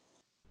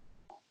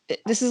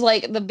 This is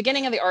like the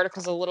beginning of the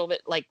article is a little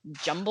bit like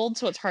jumbled,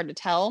 so it's hard to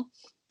tell.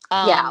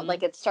 Yeah,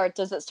 like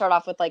does it start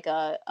off with like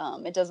a,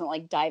 it doesn't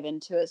like dive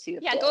into it. So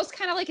it goes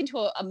kind of like into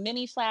a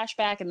mini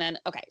flashback, and then,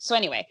 okay. So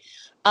anyway,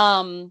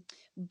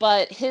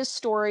 but his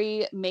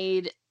story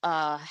made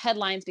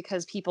headlines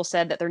because people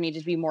said that there needed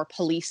to be more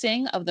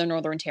policing of the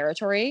Northern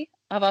Territory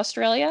of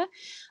Australia,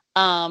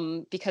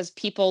 because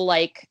people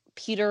like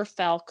Peter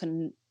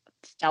Falconio,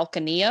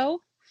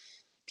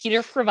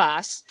 Peter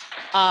Crevasse,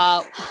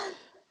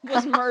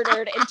 was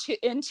murdered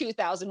in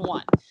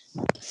 2001.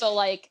 So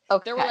like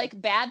there were like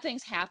bad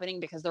things happening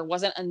because there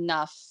wasn't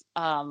enough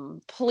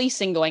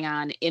policing going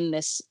on in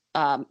this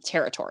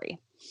territory.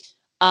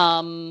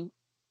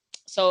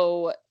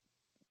 So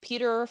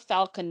Peter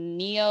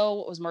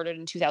Falconio was murdered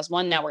in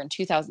 2001. Now we're in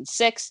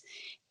 2006.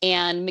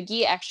 And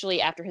McGee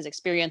actually, after his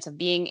experience of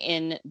being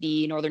in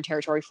the Northern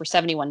Territory for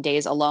 71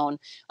 days alone,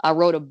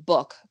 wrote a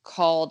book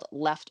called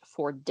Left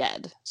for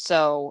Dead.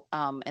 So,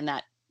 and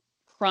that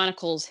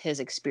chronicles his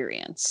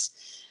experience.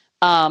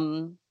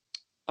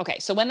 Okay,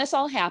 so when this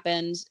all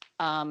happened,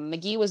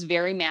 McGee was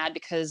very mad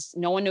because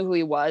no one knew who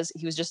he was.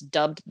 He was just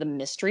dubbed the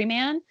Mystery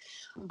Man.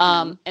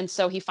 And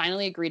so he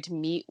finally agreed to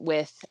meet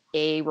with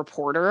a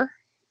reporter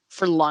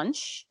for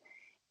lunch.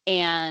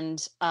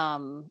 And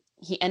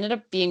he ended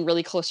up being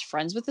really close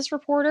friends with this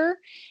reporter.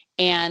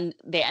 And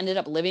they ended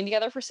up living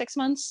together for 6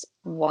 months.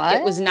 What?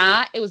 It was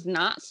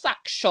not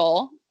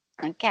sexual.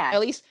 Okay. At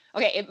least,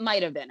 okay, it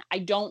might have been. I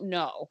don't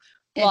know.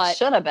 It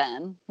should have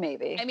been,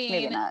 maybe. I mean,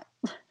 maybe not.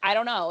 I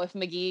don't know if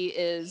McGee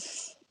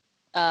is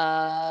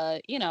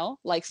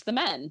likes the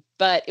men.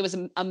 But it was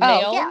a Oh,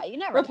 male yeah, you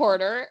never know.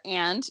 reporter,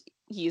 and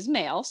he's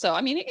male. So,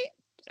 I mean,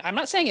 I'm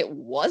not saying it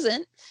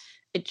wasn't.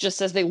 It just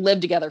says they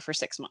lived together for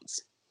 6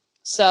 months.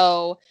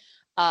 So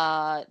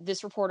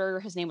this reporter,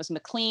 his name was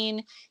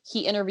McLean.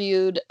 He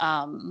interviewed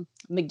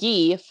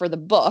McGee for the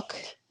book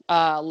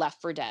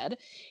Left for Dead.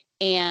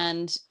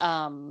 And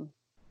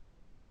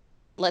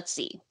let's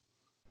see.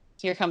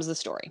 Here comes the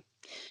story.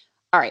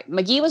 All right.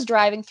 McGee was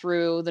driving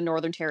through the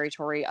Northern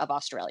Territory of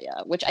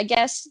Australia, which I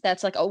guess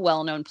that's like a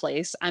well-known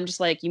place. I'm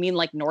just like, you mean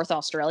like North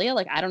Australia?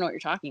 Like, I don't know what you're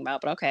talking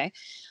about, but okay.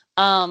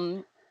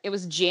 It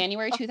was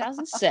January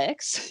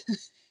 2006.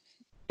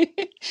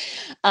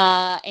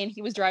 And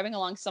he was driving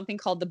along something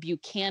called the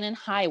Buchanan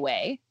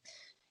Highway.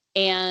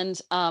 And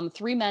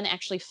 3 men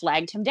actually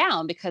flagged him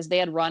down because they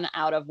had run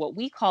out of what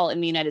we call in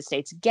the United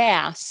States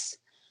gas,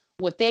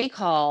 what they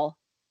call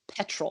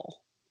petrol.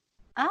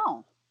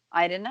 Oh,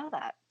 I didn't know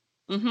that.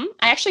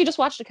 I actually just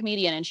watched a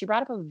comedian, and she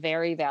brought up a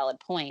very valid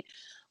point.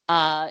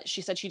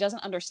 She said she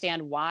doesn't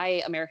understand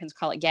why Americans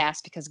call it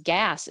gas, because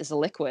gas is a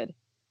liquid.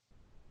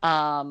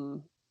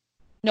 No,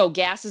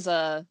 gas is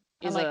a.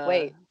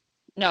 Wait.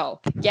 No,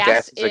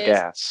 Gas is a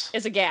gas.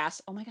 Is a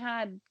gas. Oh my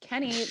God,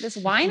 Kenny, this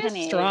wine is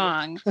Kenny.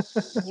 strong.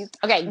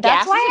 Okay, That's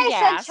gas why is a I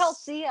gas. said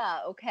Chelsea.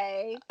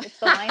 Okay, it's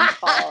the wine's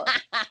fault.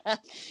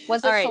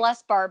 Was it All right.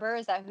 Celeste Barber?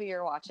 Is that who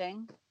you're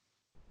watching?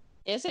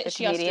 Is it? The Is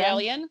she comedian?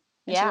 Australian? And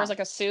she Yeah. wears like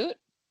a suit?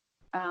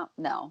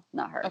 No,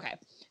 not her. Okay.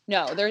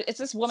 No, it's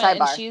this woman, and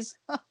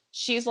Sidebar.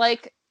 she's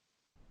like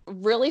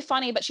really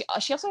funny, but she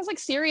also has like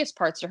serious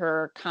parts to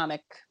her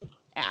comic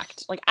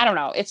act. Like, I don't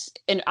know.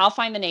 And I'll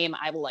find the name.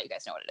 I will let you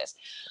guys know what it is.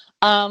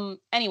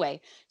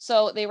 Anyway,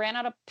 so they ran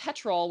out of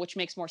petrol, which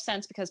makes more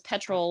sense because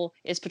petrol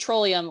is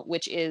petroleum,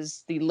 which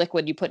is the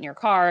liquid you put in your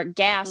car.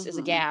 Gas is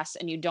a gas,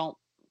 and you don't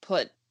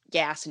put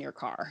gas in your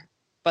car.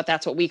 But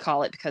that's what we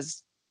call it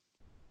because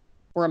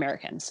we're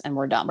Americans and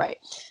we're dumb. Right.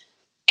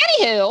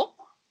 Anywho,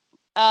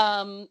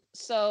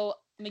 so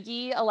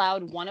McGee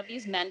allowed one of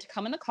these men to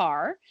come in the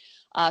car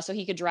so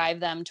he could drive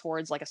them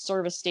towards like a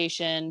service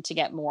station to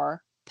get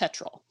more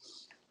petrol.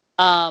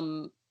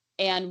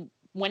 And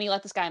when he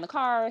let this guy in the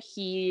car,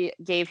 he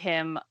gave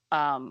him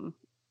some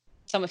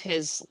of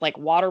his like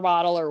water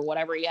bottle or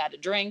whatever he had to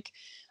drink.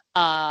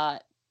 The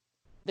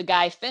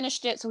guy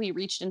finished it, so he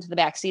reached into the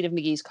back seat of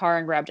McGee's car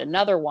and grabbed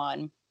another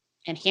one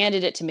and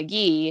handed it to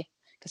McGee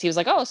because he was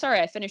like, "Oh, sorry,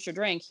 I finished your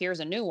drink. Here's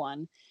a new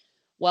one."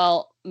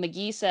 Well,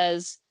 McGee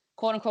says,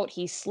 quote unquote,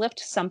 he slipped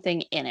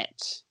something in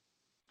it.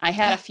 I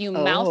had a few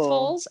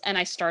mouthfuls and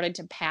I started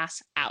to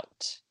pass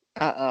out.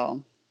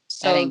 Uh-oh.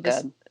 So that ain't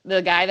good.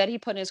 The guy that he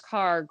put in his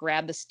car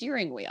grabbed the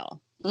steering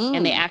wheel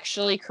and they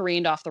actually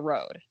careened off the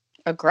road.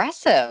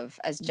 Aggressive,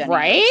 as Jenny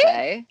Right? would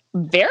say.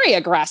 Very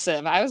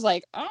aggressive. I was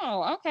like,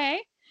 oh,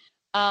 okay.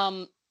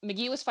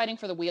 McGee was fighting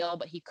for the wheel,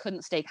 but he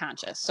couldn't stay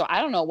conscious. So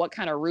I don't know what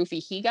kind of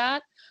roofie he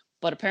got,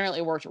 but apparently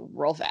it worked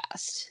real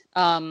fast.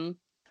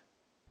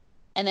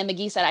 And then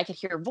McGee said, I could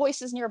hear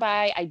voices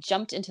nearby. I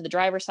jumped into the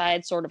driver's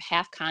side, sort of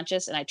half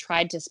conscious, and I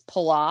tried to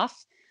pull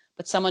off,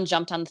 but someone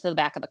jumped onto the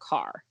back of the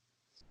car.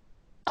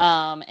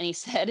 And he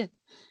said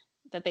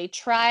that he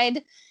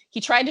tried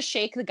to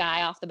shake the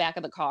guy off the back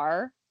of the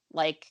car,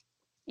 like,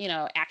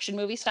 action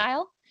movie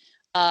style.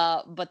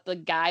 But the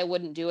guy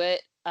wouldn't do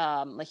it.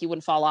 Like he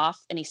wouldn't fall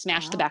off, and he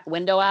smashed the back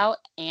window out,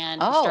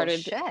 and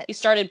he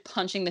started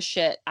punching the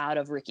shit out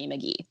of Ricky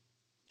McGee.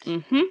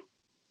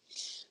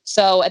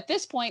 So at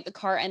this point, the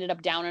car ended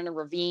up down in a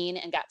ravine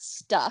and got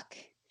stuck,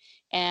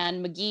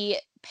 and McGee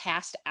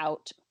passed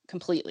out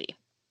completely.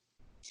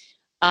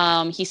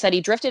 He said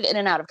he drifted in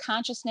and out of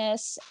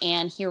consciousness,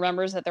 and he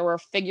remembers that there were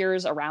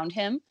figures around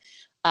him,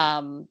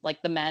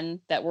 like the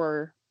men that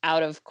were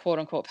out of quote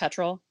unquote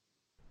petrol.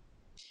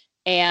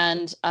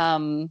 And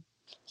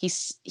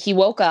he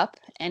woke up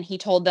and he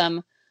told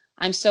them,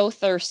 "I'm so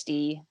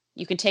thirsty.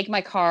 You can take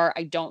my car.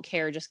 I don't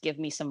care. Just give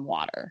me some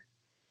water."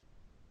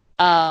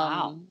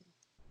 Wow.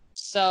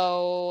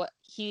 So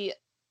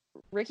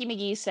Ricky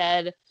McGee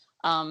said,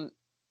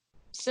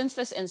 since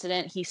this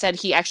incident, he said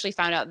he actually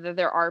found out that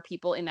there are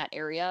people in that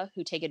area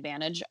who take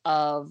advantage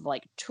of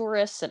like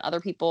tourists and other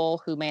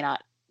people who may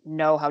not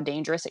know how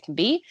dangerous it can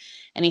be.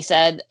 And he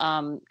said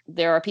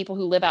there are people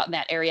who live out in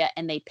that area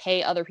and they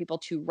pay other people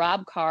to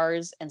rob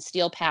cars and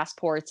steal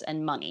passports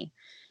and money.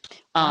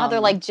 They're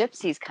like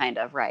gypsies kind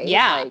of, right?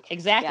 Yeah, like,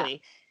 exactly. Yeah.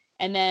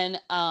 And then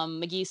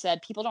McGee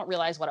said people don't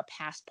realize what a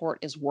passport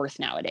is worth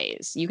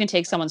nowadays. You can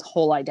take someone's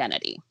whole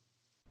identity.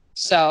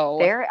 So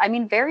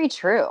very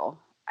true.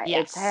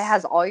 Yes. It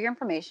has all your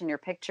information, your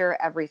picture,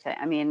 everything.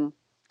 I mean,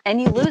 and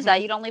you lose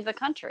that, you don't leave the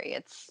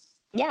country.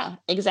 Yeah,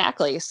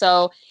 exactly.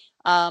 So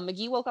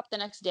McGee woke up the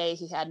next day.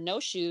 He had no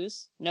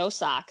shoes, no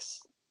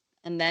socks,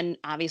 and then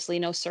obviously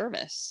no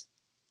service.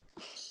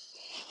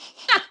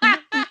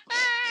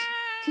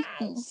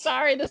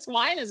 Sorry, this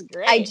wine is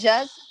great. I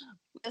just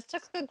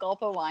took a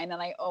gulp of wine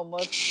and I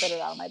almost spit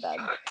it out of my bed.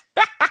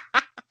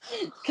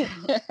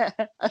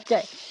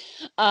 Okay.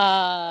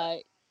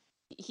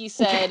 He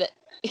said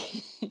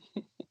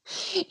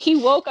he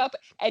woke up,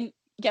 and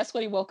guess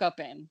what he woke up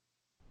in?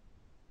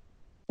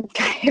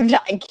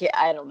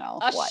 I don't know.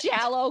 A what.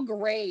 shallow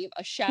grave.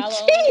 A shallow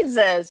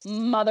Jesus.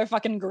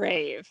 motherfucking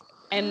grave.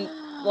 And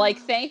like,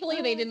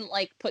 thankfully they didn't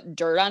like put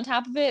dirt on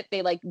top of it.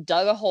 They like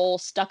dug a hole,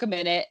 stuck them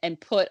in it, and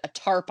put a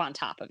tarp on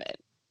top of it.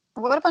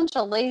 What a bunch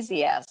of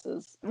lazy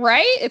asses.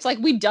 Right? It's like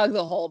we dug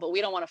the hole, but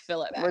we don't want to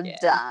fill it back We're in.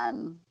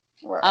 done.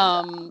 We're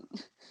done.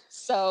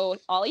 So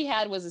all he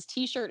had was his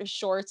t-shirt, his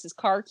shorts, his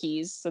car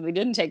keys. So they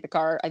didn't take the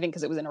car, I think,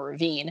 because it was in a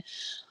ravine.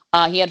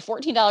 He had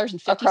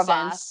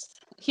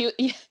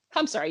 $14.50.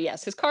 I'm sorry,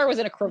 yes, his car was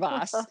in a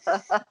crevasse.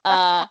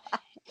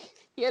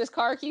 He had his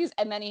car keys,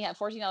 and then he had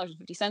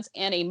 $14.50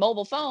 and a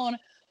mobile phone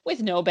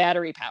with no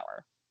battery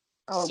power.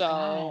 Oh, so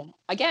God.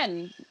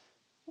 again,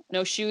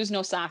 no shoes,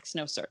 no socks,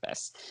 no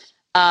service.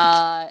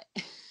 But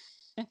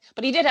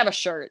he did have a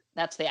shirt.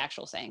 That's the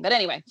actual saying. But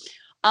anyway,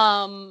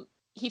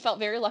 he felt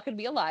very lucky to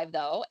be alive,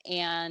 though,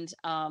 and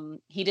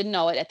he didn't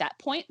know it at that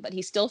point, but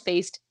he still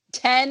faced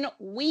 10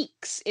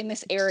 weeks in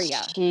this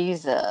area.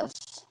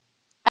 Jesus.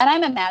 And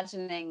I'm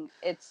imagining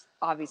it's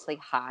obviously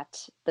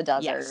hot, the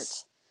desert.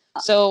 Yes.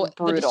 So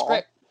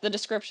brutal. The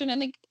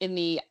description in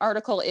the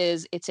article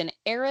is it's an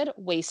arid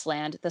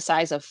wasteland the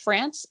size of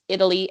France,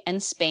 Italy,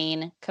 and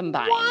Spain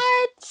combined.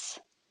 What?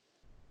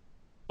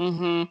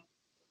 Mm-hmm.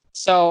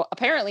 So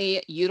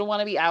apparently you don't want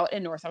to be out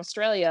in North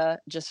Australia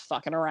just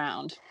fucking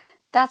around.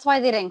 That's why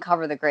they didn't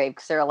cover the grave,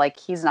 because they're like,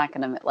 he's not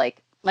gonna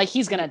like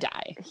he's gonna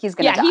die. He's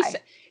gonna die.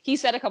 He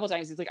said a couple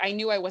times, he's like, I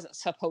knew I wasn't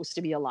supposed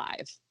to be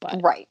alive,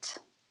 but right.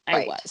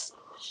 I was.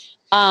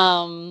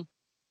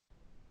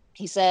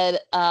 He said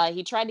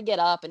he tried to get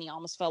up and he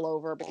almost fell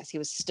over because he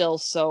was still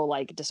so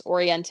like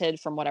disoriented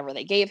from whatever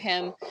they gave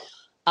him.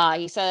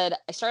 He said,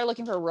 I started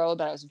looking for a road,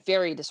 but I was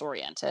very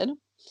disoriented.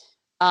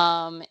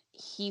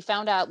 He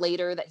found out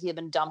later that he had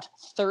been dumped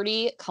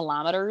 30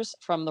 kilometers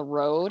from the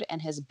road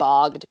and his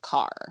bogged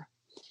car.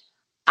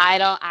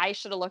 I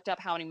should have looked up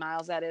how many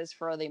miles that is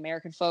for the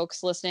American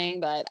folks listening,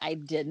 but I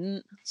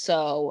didn't.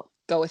 So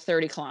go with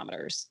 30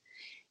 kilometers.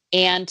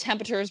 And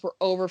temperatures were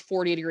over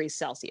 40 degrees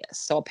Celsius.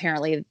 So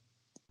apparently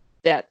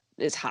that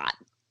is hot.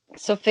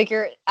 So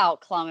figure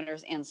out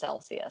kilometers and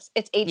Celsius.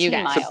 It's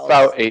 18 miles. It's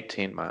about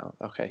 18 miles.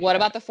 Okay. What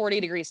about the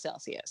 40 degrees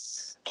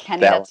Celsius?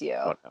 Kenny, that's you.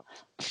 Oh,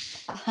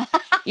 no.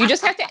 You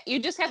just have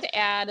to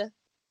add.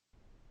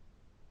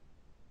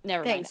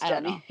 Never Thanks, mind. I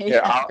don't Jenny. know.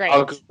 Yeah, Great.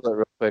 I'll Google it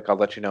real quick. I'll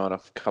let you know in a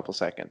couple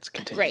seconds.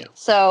 Continue. Great.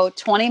 So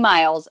 20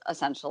 miles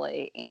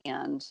essentially,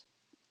 and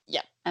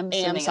Yep. I'm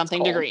assuming And it's something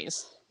cold.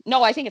 degrees.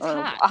 No, I think it's Or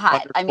hot.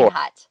 Hot. I mean 104.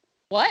 hot.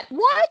 What?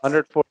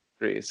 140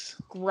 degrees.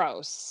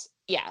 Gross.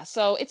 Yeah.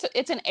 So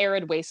it's an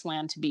arid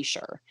wasteland to be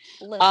sure.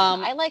 Listen,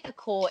 Um, I like a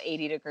cool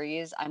 80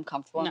 degrees. I'm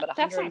comfortable in, No, but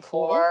that's not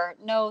 104,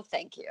 no,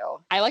 thank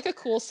you. I like a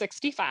cool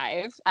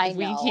 65. I If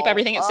we can keep know.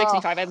 everything at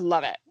 65, I'd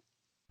love it.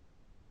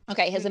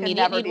 Okay, his We could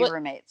immediate never need be was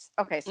roommates.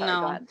 Okay, sorry,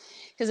 No. go ahead.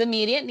 his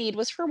immediate need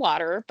was for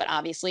water, but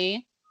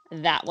obviously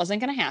that wasn't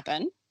going to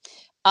happen.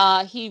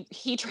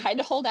 He tried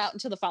to hold out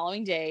until the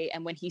following day,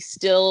 and when he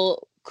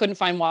still couldn't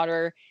find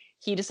water,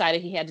 he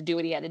decided he had to do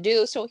what he had to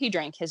do, so he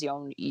drank his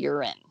own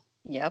urine.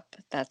 Yep,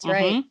 that's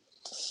right. Mhm.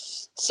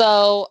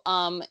 So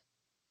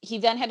he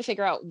then had to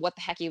figure out what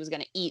the heck he was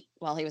going to eat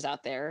while he was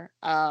out there.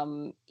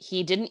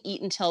 He didn't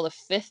eat until the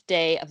 5th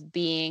day of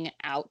being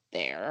out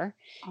there.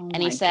 Oh And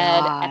he my said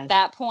God. at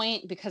that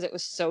point, because it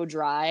was so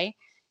dry,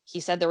 he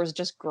said there was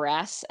just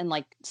grass and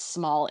like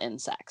small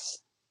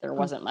insects. There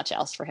wasn't much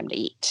else for him to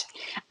eat.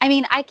 I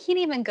mean, I can't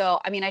even go.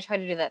 I mean, I tried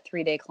to do that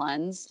 3-day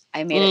cleanse.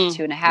 I made it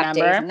 2.5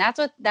 days, remember? and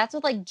that's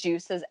with like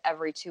juices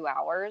every 2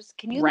 hours.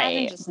 Can you imagine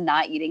Right. just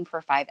not eating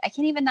for 5? I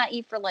can't even not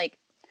eat for like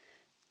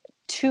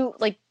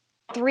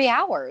 3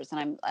 hours, and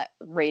I'm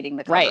raiding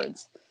the Right.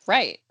 cupboards.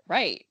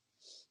 Right.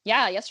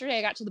 Yeah, yesterday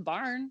I got to the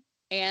barn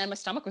and my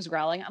stomach was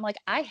growling. I'm like,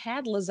 I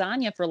had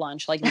lasagna for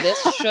lunch. Like, this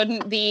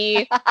shouldn't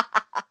be a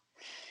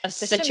This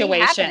shouldn't be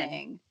situation.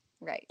 happening.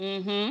 Right.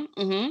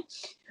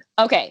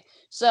 Okay,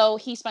 so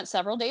he spent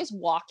several days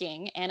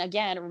walking, and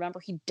again, remember,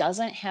 he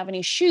doesn't have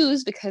any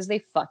shoes because they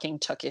fucking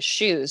took his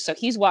shoes. So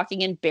he's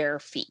walking in bare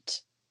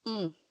feet.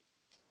 The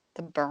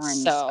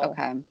burns. So-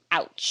 Okay.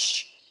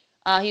 Ouch.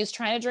 He was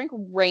trying to drink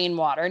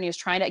rainwater, and he was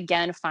trying to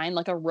again find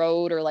like a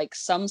road or like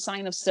some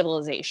sign of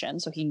civilization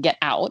so he can get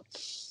out.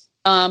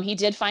 He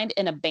did find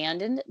an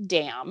abandoned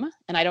dam,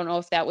 and I don't know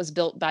if that was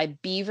built by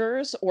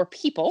beavers or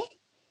people.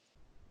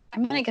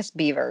 I'm gonna guess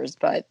beavers,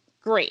 but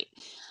Great.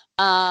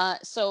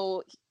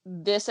 So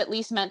this at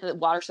least meant that the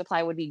water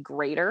supply would be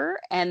greater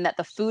and that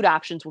the food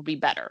options would be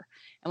better.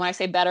 And when I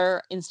say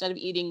better, instead of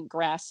eating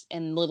grass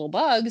and little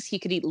bugs, he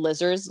could eat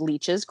lizards,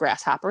 leeches,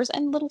 grasshoppers,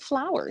 and little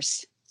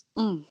flowers.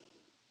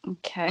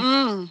 okay.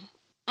 Mhm.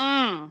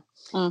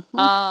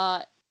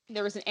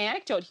 There was an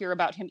anecdote here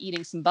about him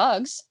eating some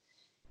bugs.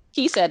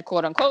 He said,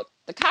 quote unquote,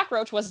 the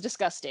cockroach was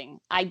disgusting.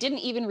 I didn't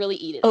even really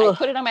eat it. I Ugh.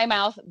 put it on my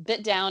mouth,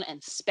 bit down,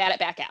 and spat it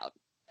back out.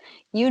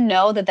 You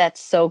know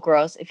that's so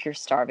gross if you're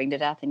starving to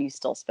death and you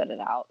still spit it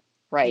out,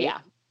 right? Yeah.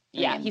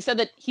 Yeah. mean- He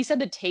said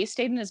the taste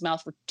stayed in his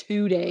mouth for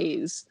 2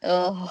 days.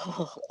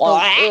 Ugh. Ugh.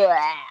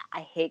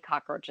 I hate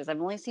cockroaches. I've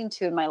only seen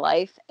 2 in my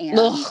life, and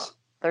Ugh.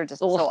 they're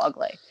just Ugh. so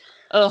ugly.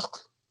 Ugh.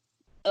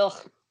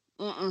 Ugh.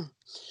 Mm-mm.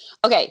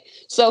 Okay,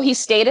 so he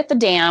stayed at the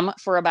dam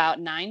for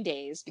about 9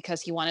 days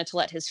because he wanted to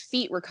let his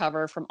feet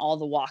recover from all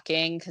the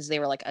walking because they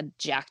were like a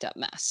jacked up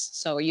mess.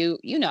 So you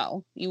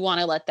want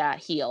to let that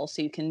heal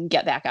so you can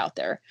get back out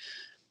there.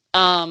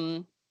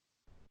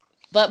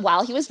 But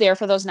while he was there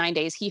for those 9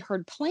 days, he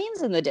heard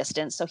planes in the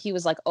distance. So he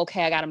was like,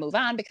 okay, I got to move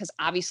on because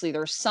obviously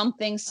there's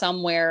something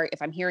somewhere.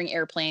 If I'm hearing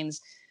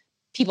airplanes,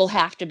 people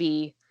have to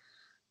be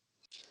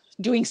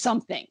doing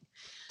something.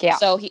 Yeah.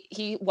 So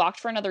he walked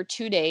for another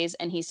 2 days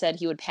and he said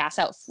he would pass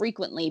out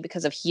frequently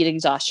because of heat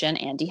exhaustion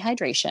and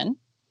dehydration.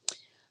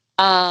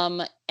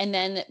 And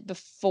then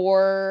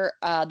before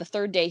the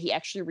third day, he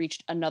actually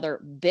reached another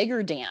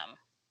bigger dam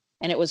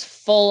and it was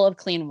full of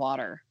clean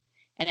water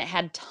and it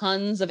had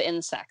tons of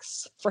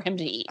insects for him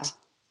to eat.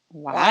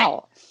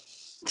 Wow.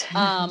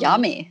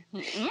 Yummy.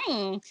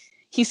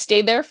 He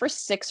stayed there for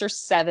 6 or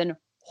 7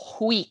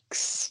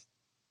 weeks.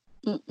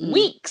 Mm-mm.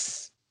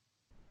 Weeks.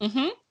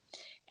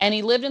 And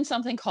he lived in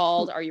something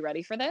called, are you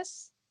ready for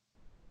this?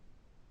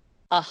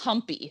 A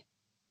humpy.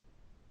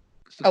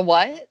 A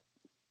what?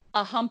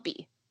 A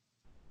humpy.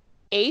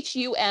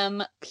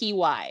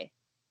 Humpy.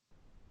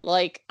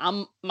 Like,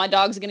 my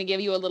dog's going to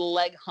give you a little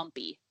leg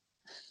humpy.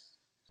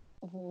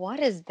 What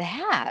is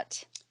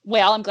that?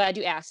 Well, I'm glad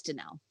you asked to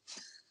know.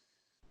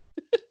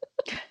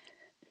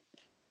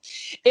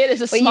 It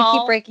is a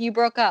small... Wait, you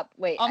broke up.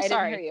 Wait, I'm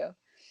sorry. Didn't hear you.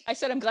 I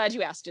said I'm glad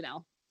you asked to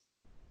know.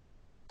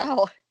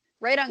 Oh,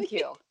 right on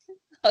cue.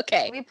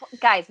 Okay.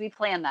 Guys, we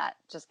planned that.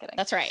 Just kidding.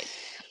 That's right.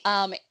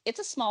 It's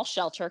a small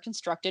shelter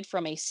constructed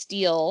from a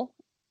steel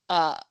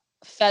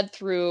fed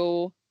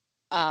through...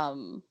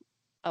 oh,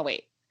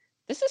 wait.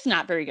 This is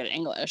not very good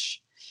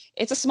English.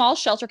 It's a small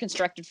shelter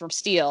constructed from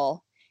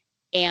steel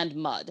and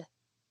mud.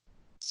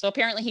 So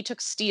apparently he took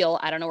steel.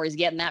 I don't know where he's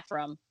getting that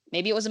from.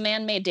 Maybe it was a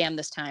man-made dam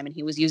this time and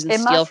he was using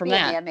steel from that.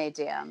 It must be a man-made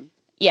dam.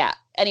 Yeah.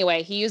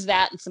 Anyway, he used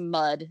that and some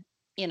mud,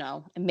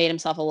 and made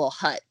himself a little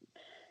hut.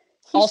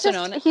 He's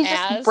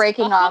just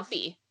breaking off.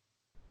 Humpy.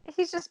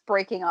 He's just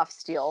breaking off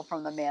steel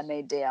from the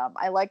man-made dam.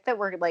 I like that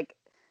we're like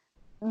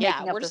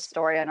making up the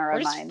story in our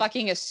own mind. We're just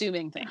fucking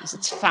assuming things.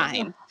 It's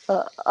fine.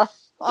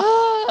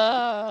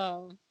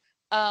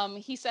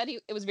 He said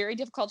it was very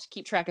difficult to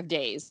keep track of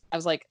days. I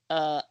was like,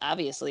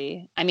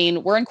 obviously. I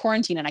mean, we're in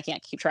quarantine and I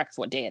can't keep track of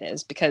what day it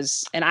is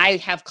and I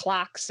have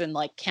clocks and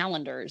like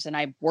calendars and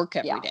I work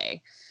every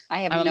day.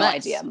 I have no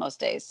idea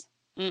most days.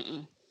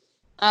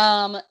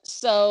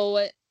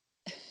 So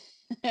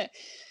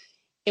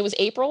it was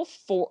April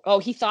 4th. Oh,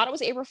 he thought it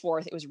was April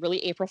 4th. It was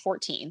really April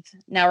 14th.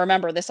 Now,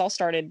 remember, this all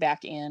started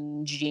back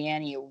in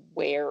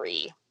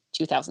January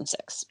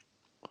 2006.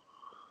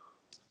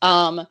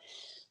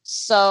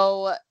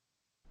 So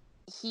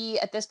he,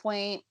 at this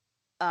point,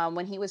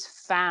 when he was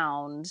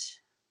found,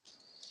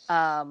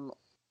 hold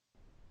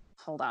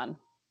on.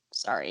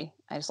 Sorry.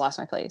 I just lost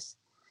my place.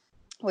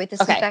 Wait, this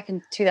was back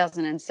in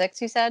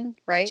 2006, you said,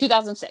 right?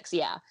 2006,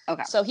 yeah.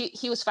 Okay. So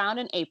he was found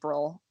in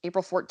April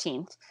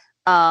 14th.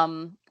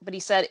 But he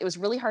said it was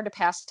really hard to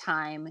pass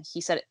time. He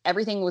said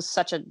everything was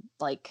such an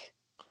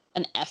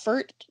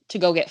effort to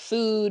go get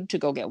food, to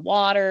go get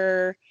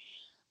water.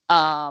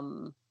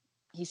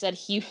 He said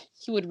he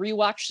would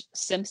rewatch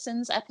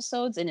Simpsons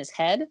episodes in his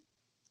head.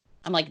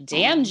 I'm like,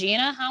 damn,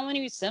 Gina, how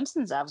many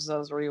Simpsons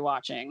episodes were you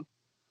watching?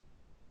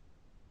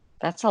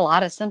 That's a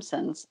lot of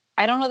Simpsons.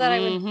 I don't know that I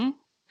would.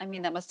 I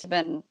mean, that must have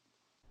been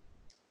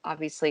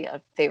obviously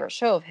a favorite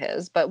show of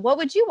his, but what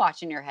would you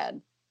watch in your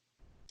head?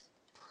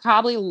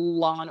 Probably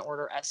Law and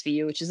Order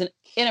SVU, which is an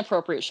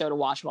inappropriate show to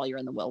watch while you're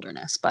in the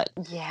wilderness, but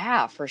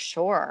yeah, for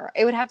sure.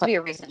 It would have to be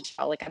a recent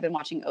show. Like, I've been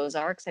watching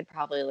Ozarks. I'd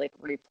probably like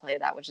replay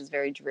that, which is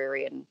very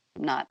dreary and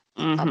not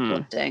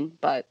uplifting,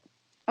 but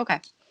okay.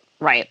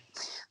 Right.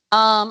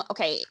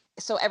 Okay.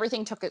 So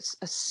everything took a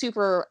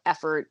super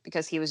effort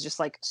because he was just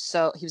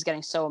he was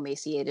getting so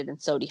emaciated and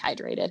so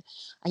dehydrated.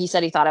 He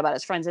said he thought about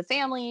his friends and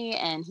family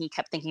and he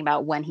kept thinking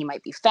about when he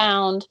might be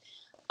found.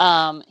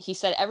 He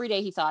said every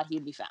day he thought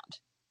he'd be found.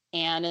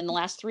 And in the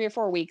last 3 or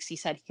 4 weeks, he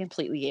said he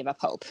completely gave up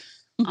hope.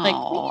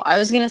 I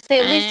was going to say,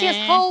 at least he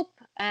has hope.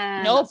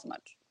 Nope. Not so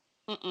much.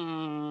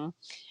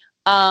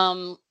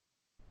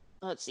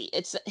 Let's see.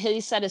 He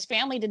said his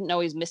family didn't know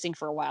he was missing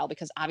for a while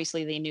because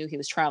obviously they knew he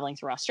was traveling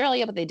through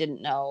Australia, but they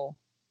didn't know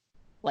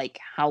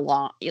how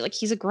long.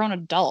 He's a grown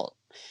adult.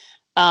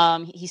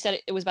 He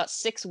said it was about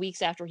 6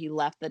 weeks after he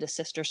left that his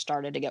sister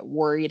started to get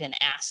worried and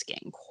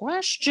asking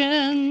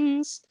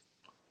questions.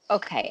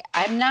 Okay,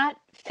 I'm not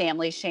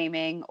family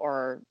shaming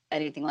or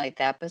anything like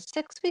that, but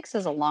 6 weeks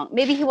is a long.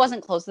 Maybe he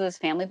wasn't close to his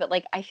family, but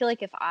I feel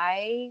like if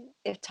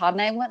Todd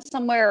and I went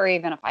somewhere, or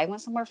even if I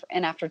went somewhere,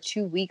 and after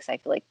 2 weeks, I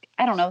feel like,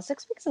 I don't know,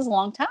 6 weeks is a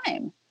long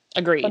time.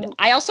 Agreed. But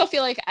I also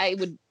feel like I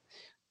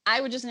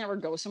would just never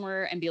go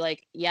somewhere and be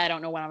like, yeah, I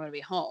don't know when I'm going to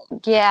be home.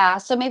 Yeah,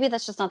 so maybe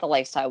that's just not the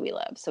lifestyle we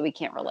live, so we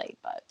can't relate.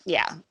 But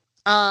yeah.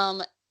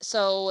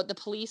 So the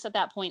police at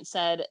that point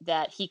said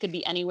that he could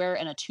be anywhere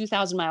in a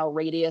 2,000-mile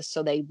radius,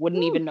 so they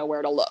wouldn't even know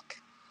where to look.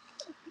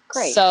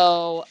 Great.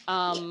 So,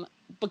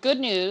 but good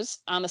news,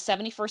 on the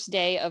 71st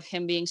day of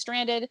him being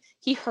stranded,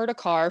 he heard a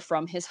car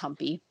from his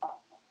Humpy.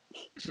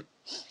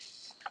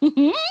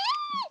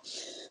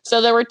 So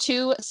there were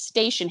 2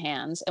 station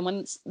hands, and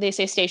when they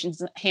say station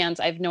hands,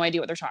 I have no idea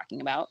what they're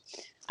talking about.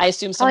 I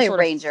assume some Probably sort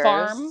rangers.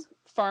 of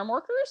farm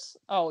workers.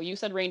 Oh, you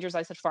said rangers,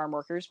 I said farm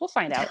workers. We'll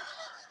find out.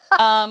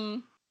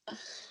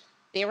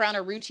 They were on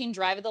a routine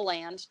drive of the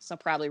land, so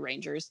probably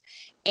rangers,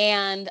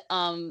 and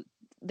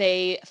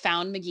they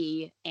found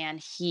McGee, and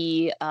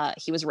he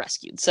was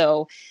rescued.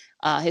 So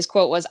his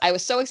quote was, "I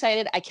was so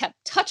excited, I kept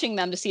touching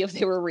them to see if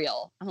they were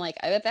real." I'm like,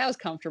 I bet that was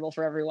comfortable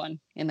for everyone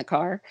in the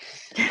car.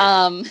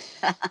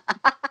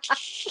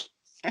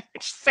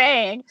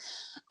 Saying,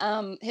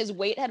 his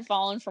weight had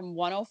fallen from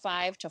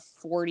 105 to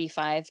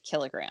 45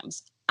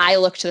 kilograms. I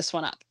looked this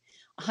one up.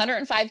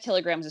 105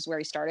 kilograms is where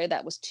he started.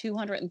 That was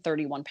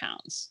 231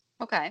 pounds.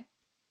 Okay.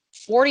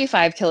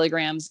 45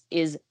 kilograms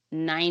is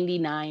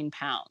 99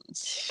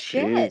 pounds.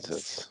 Shit.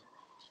 Jesus.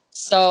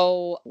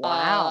 So,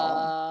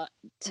 Wow.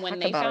 when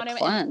Talk they about found a him,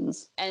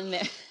 cleanse.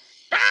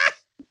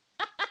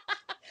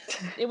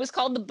 it was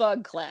called the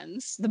bug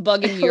cleanse, the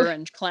bug and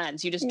urine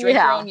cleanse. You just drink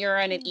your Yeah. own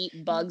urine and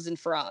eat bugs and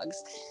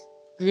frogs.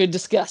 Good,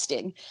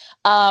 disgusting.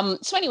 So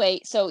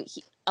anyway,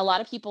 a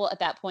lot of people at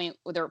that point,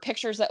 there were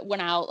pictures that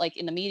went out like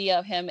in the media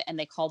of him, and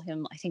they called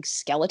him, I think,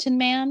 Skeleton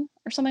Man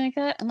or something like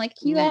that. I'm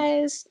like, you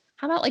guys,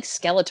 how about like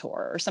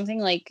Skeletor or something?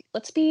 Like,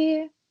 let's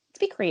be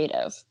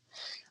creative.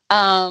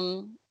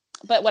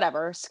 But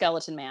whatever,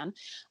 Skeleton Man.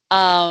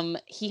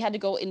 He had to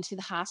go into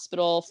the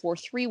hospital for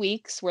 3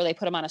 weeks where they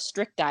put him on a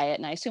strict diet.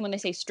 And I assume when they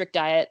say strict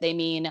diet, they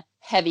mean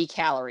heavy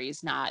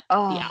calories, not the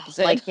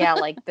opposite.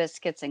 Like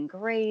biscuits and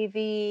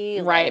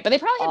gravy. Right. Like but they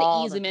probably had to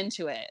all ease the- him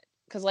into it.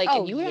 Because like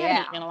Oh, if you haven't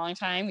yeah. eaten in a long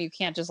time, you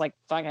can't just like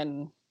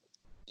fucking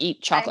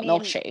eat chocolate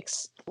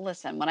milkshakes.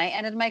 Listen, when I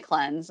ended my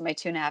cleanse, my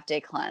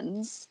 2.5-day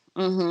cleanse,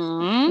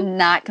 Mm-hmm.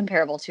 not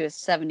comparable to a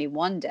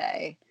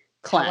 71-day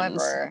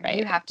Cleanse. However, right.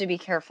 you have to be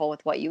careful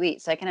with what you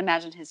eat. So I can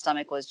imagine his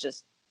stomach was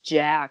just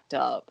jacked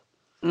up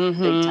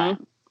big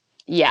time.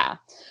 Yeah.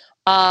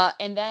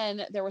 And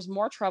then there was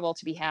more trouble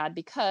to be had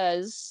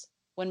because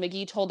when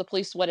McGee told the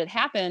police what had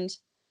happened,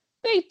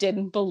 they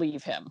didn't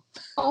believe him.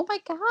 Oh my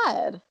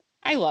God.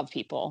 I love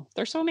people.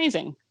 They're so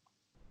amazing.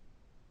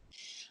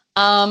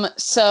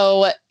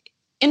 So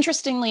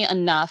interestingly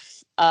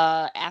enough,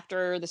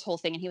 after this whole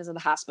thing and he was in the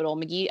hospital,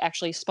 McGee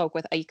actually spoke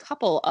with a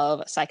couple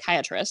of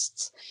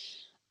psychiatrists.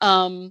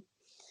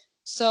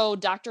 So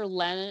Dr.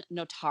 Len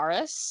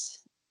Notaris,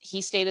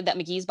 he stated that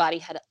McGee's body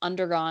had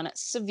undergone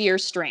severe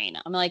strain.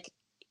 I'm like,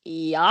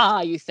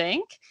 yeah, you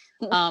think?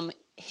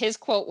 His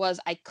quote was,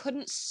 "I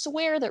couldn't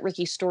swear that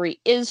Ricky's story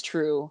is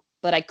true,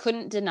 but I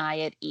couldn't deny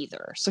it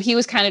either." So he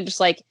was kind of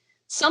just like,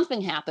 something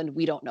happened,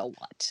 we don't know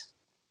what.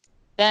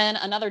 Then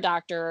another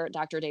doctor,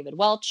 Dr. David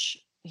Welch,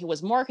 he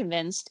was more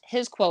convinced.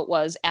 His quote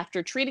was,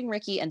 "After treating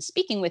Ricky and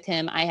speaking with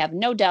him, I have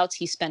no doubts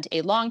he spent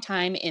a long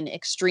time in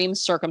extreme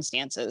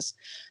circumstances.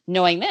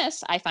 Knowing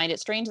this, I find it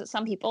strange that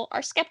some people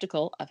are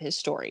skeptical of his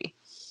story."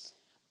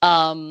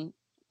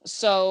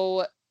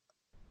 So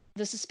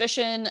the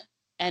suspicion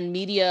and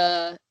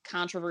media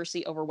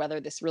controversy over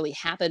whether this really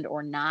happened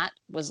or not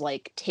was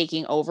like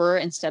taking over,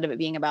 instead of it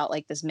being about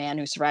like this man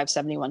who survived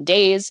 71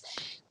 days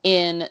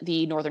in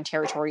the Northern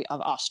Territory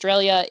of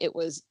Australia. It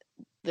was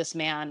this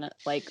man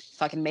like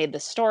fucking made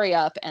this story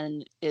up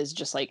and is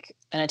just like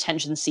an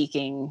attention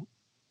seeking,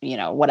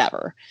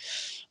 whatever.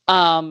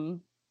 At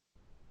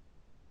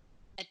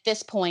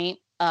this point,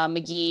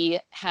 McGee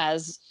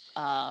has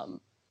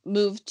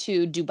moved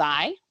to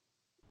Dubai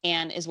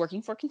and is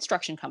working for a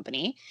construction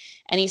company.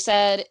 And he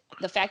said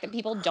the fact that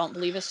people don't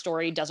believe his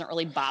story doesn't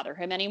really bother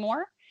him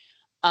anymore.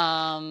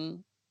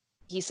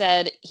 He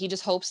said he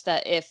just hopes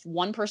that if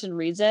one person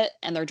reads it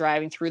and they're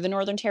driving through the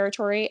Northern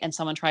Territory and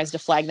someone tries to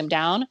flag them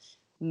down,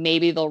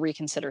 maybe they'll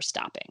reconsider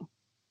stopping.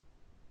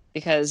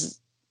 Because,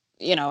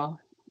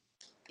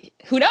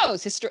 who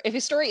knows? If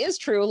his story is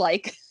true,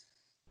 like...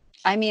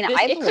 I mean, it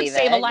I could believe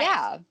save a it.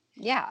 life.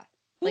 Yeah.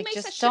 Who Like, makes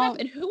just that shit up?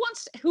 don't.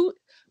 And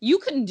you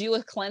couldn't do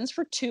a cleanse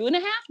for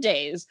 2.5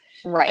 days.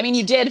 Right. I mean,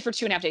 you did for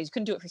 2.5 days. You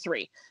couldn't do it for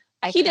 3.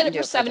 He did couldn't it do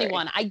for it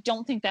 71. I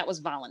don't think that was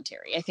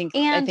voluntary. I think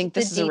And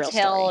this is a real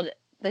story.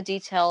 the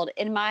detailed,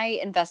 in my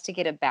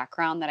investigative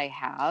background that I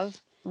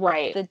have,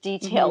 Right. the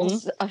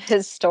details of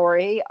his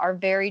story are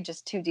very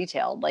just too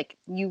detailed. Like,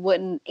 you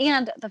wouldn't,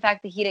 and the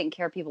fact that he didn't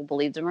care if people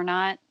believed him or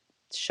not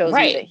shows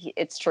me that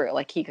it's true.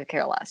 Like, he could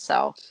care less.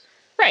 So,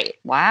 right.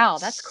 Wow,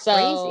 that's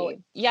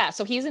crazy. Yeah,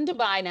 so he's in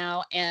Dubai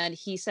now, and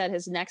he said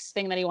his next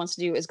thing that he wants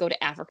to do is go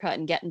to Africa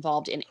and get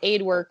involved in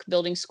aid work,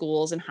 building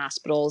schools and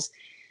hospitals.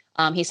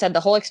 He said the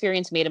whole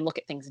experience made him look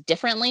at things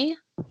differently.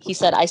 He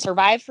said, "I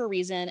survived for a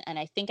reason, and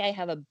I think I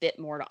have a bit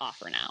more to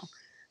offer now.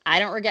 I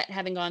don't regret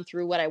having gone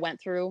through what I went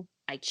through.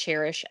 I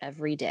cherish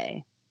every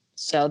day."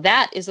 So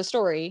that is the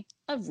story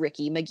of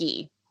Ricky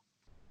McGee.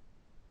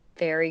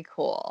 Very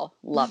cool.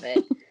 Love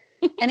it.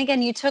 And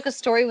again, you took a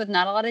story with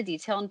not a lot of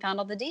detail and found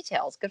all the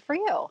details. Good for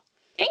you.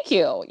 Thank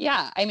you.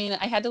 Yeah. I mean,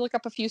 I had to look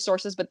up a few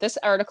sources, but this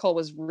article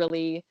was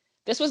really,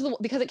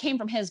 because it came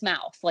from his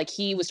mouth. Like,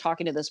 he was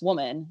talking to this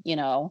woman,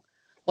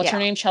 what's her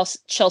name?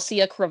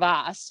 Chelsea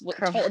Crevasse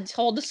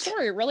told the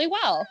story really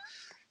well.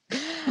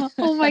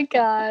 Oh my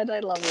God, I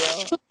love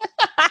you.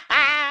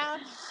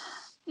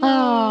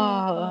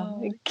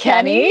 Oh,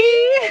 Kenny.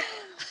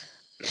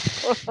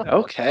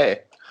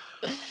 Okay.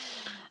 So,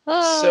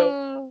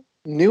 Oh.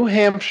 New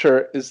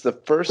Hampshire is the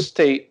first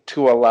state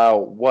to allow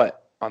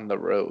what on the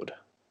road?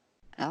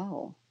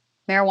 Oh,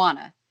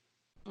 marijuana.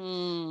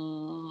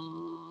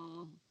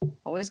 Mm.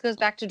 Always goes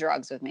back to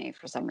drugs with me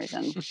for some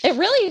reason. It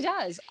really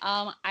does.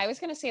 I was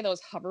gonna say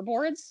those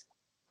hoverboards,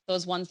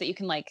 those ones that you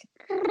can like,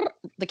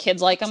 the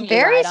kids like them. It's You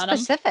very ride on them.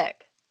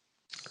 specific.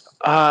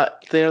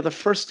 They're the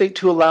first state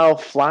to allow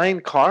flying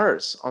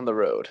cars on the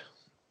road.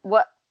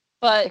 What?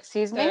 But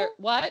Excuse me?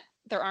 what?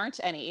 There aren't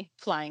any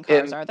flying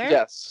cars, are there?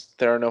 Yes,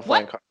 there are no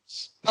flying cars.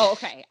 Oh,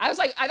 okay. I was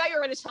like, I thought you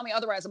were going to tell me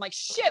otherwise. I'm like,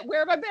 shit, where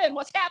have I been?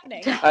 What's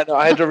happening? I know.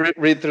 I had to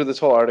read through this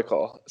whole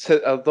article.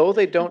 So, although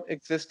they don't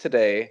exist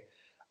today,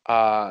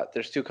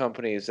 there's two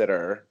companies that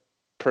are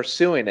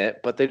pursuing it,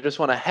 but they just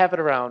want to have it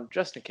around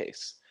just in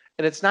case.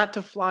 And it's not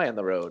to fly on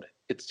the road;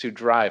 it's to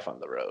drive on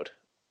the road.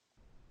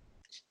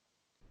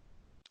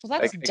 Well,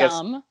 that's I guess-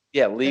 dumb.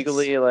 Yeah,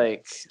 legally,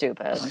 like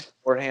Stupid.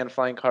 beforehand,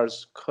 flying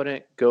cars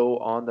couldn't go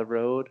on the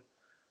road,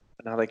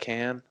 but now they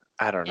can.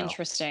 I don't know.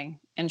 Interesting.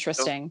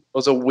 It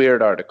was a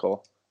weird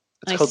article.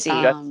 It's I called see.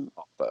 Jetsalt,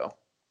 though.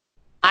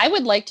 I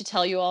would like to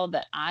tell you all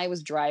that I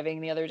was driving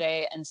the other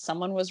day and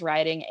someone was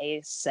riding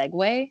a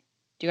Segway.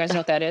 Do you guys know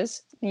what that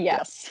is?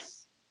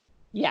 Yes.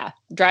 Yeah,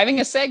 driving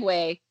a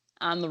Segway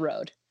on the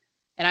road.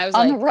 And I was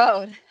On like, the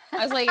road.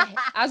 I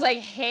was like,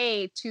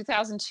 hey,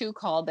 2002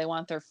 called. They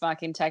want their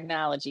fucking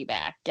technology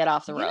back. Get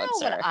off the You road, know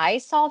sir. what I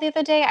saw the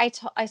other day?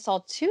 I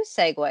saw two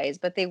Segways,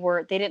 but they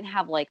didn't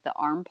have like the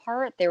arm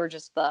part. They were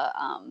just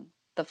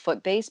the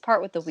foot base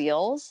part with the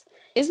wheels.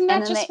 Isn't that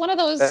and then just one of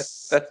those?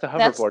 That's the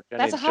hoverboard.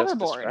 That's a Jenny just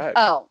hoverboard. described.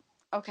 Oh,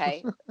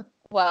 okay.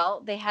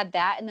 Well, they had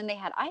that, and then they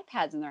had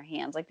iPads in their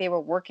hands, like they were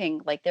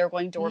working, like they were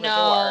going door to door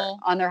No.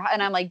 on their.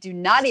 And I'm like, do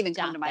not even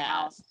come Stop to my that.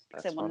 house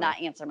because That's they will funny.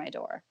 not answer my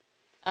door.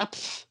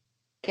 Pff.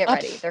 Get Oh,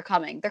 ready, pff. they're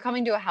coming. They're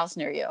coming to a house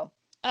near you.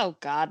 Oh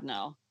God,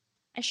 no.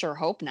 I sure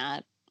hope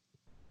not.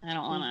 I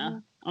don't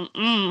want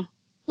to.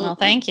 Well, Mm-mm.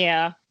 thank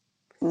you.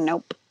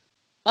 Nope.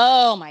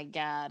 Oh my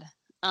God.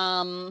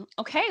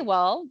 Okay,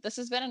 well, this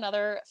has been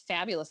another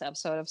fabulous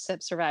episode of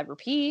Sip, Survive,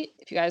 Repeat.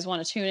 If you guys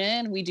want to tune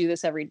in, we do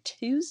this every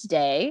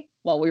Tuesday.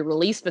 Well, we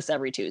release this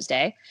every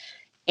Tuesday.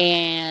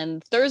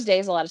 And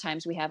Thursdays, a lot of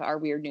times we have our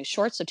weird news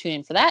shorts, so tune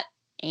in for that.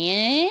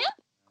 And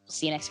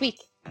see you next week.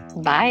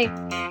 Bye.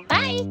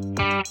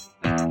 Bye.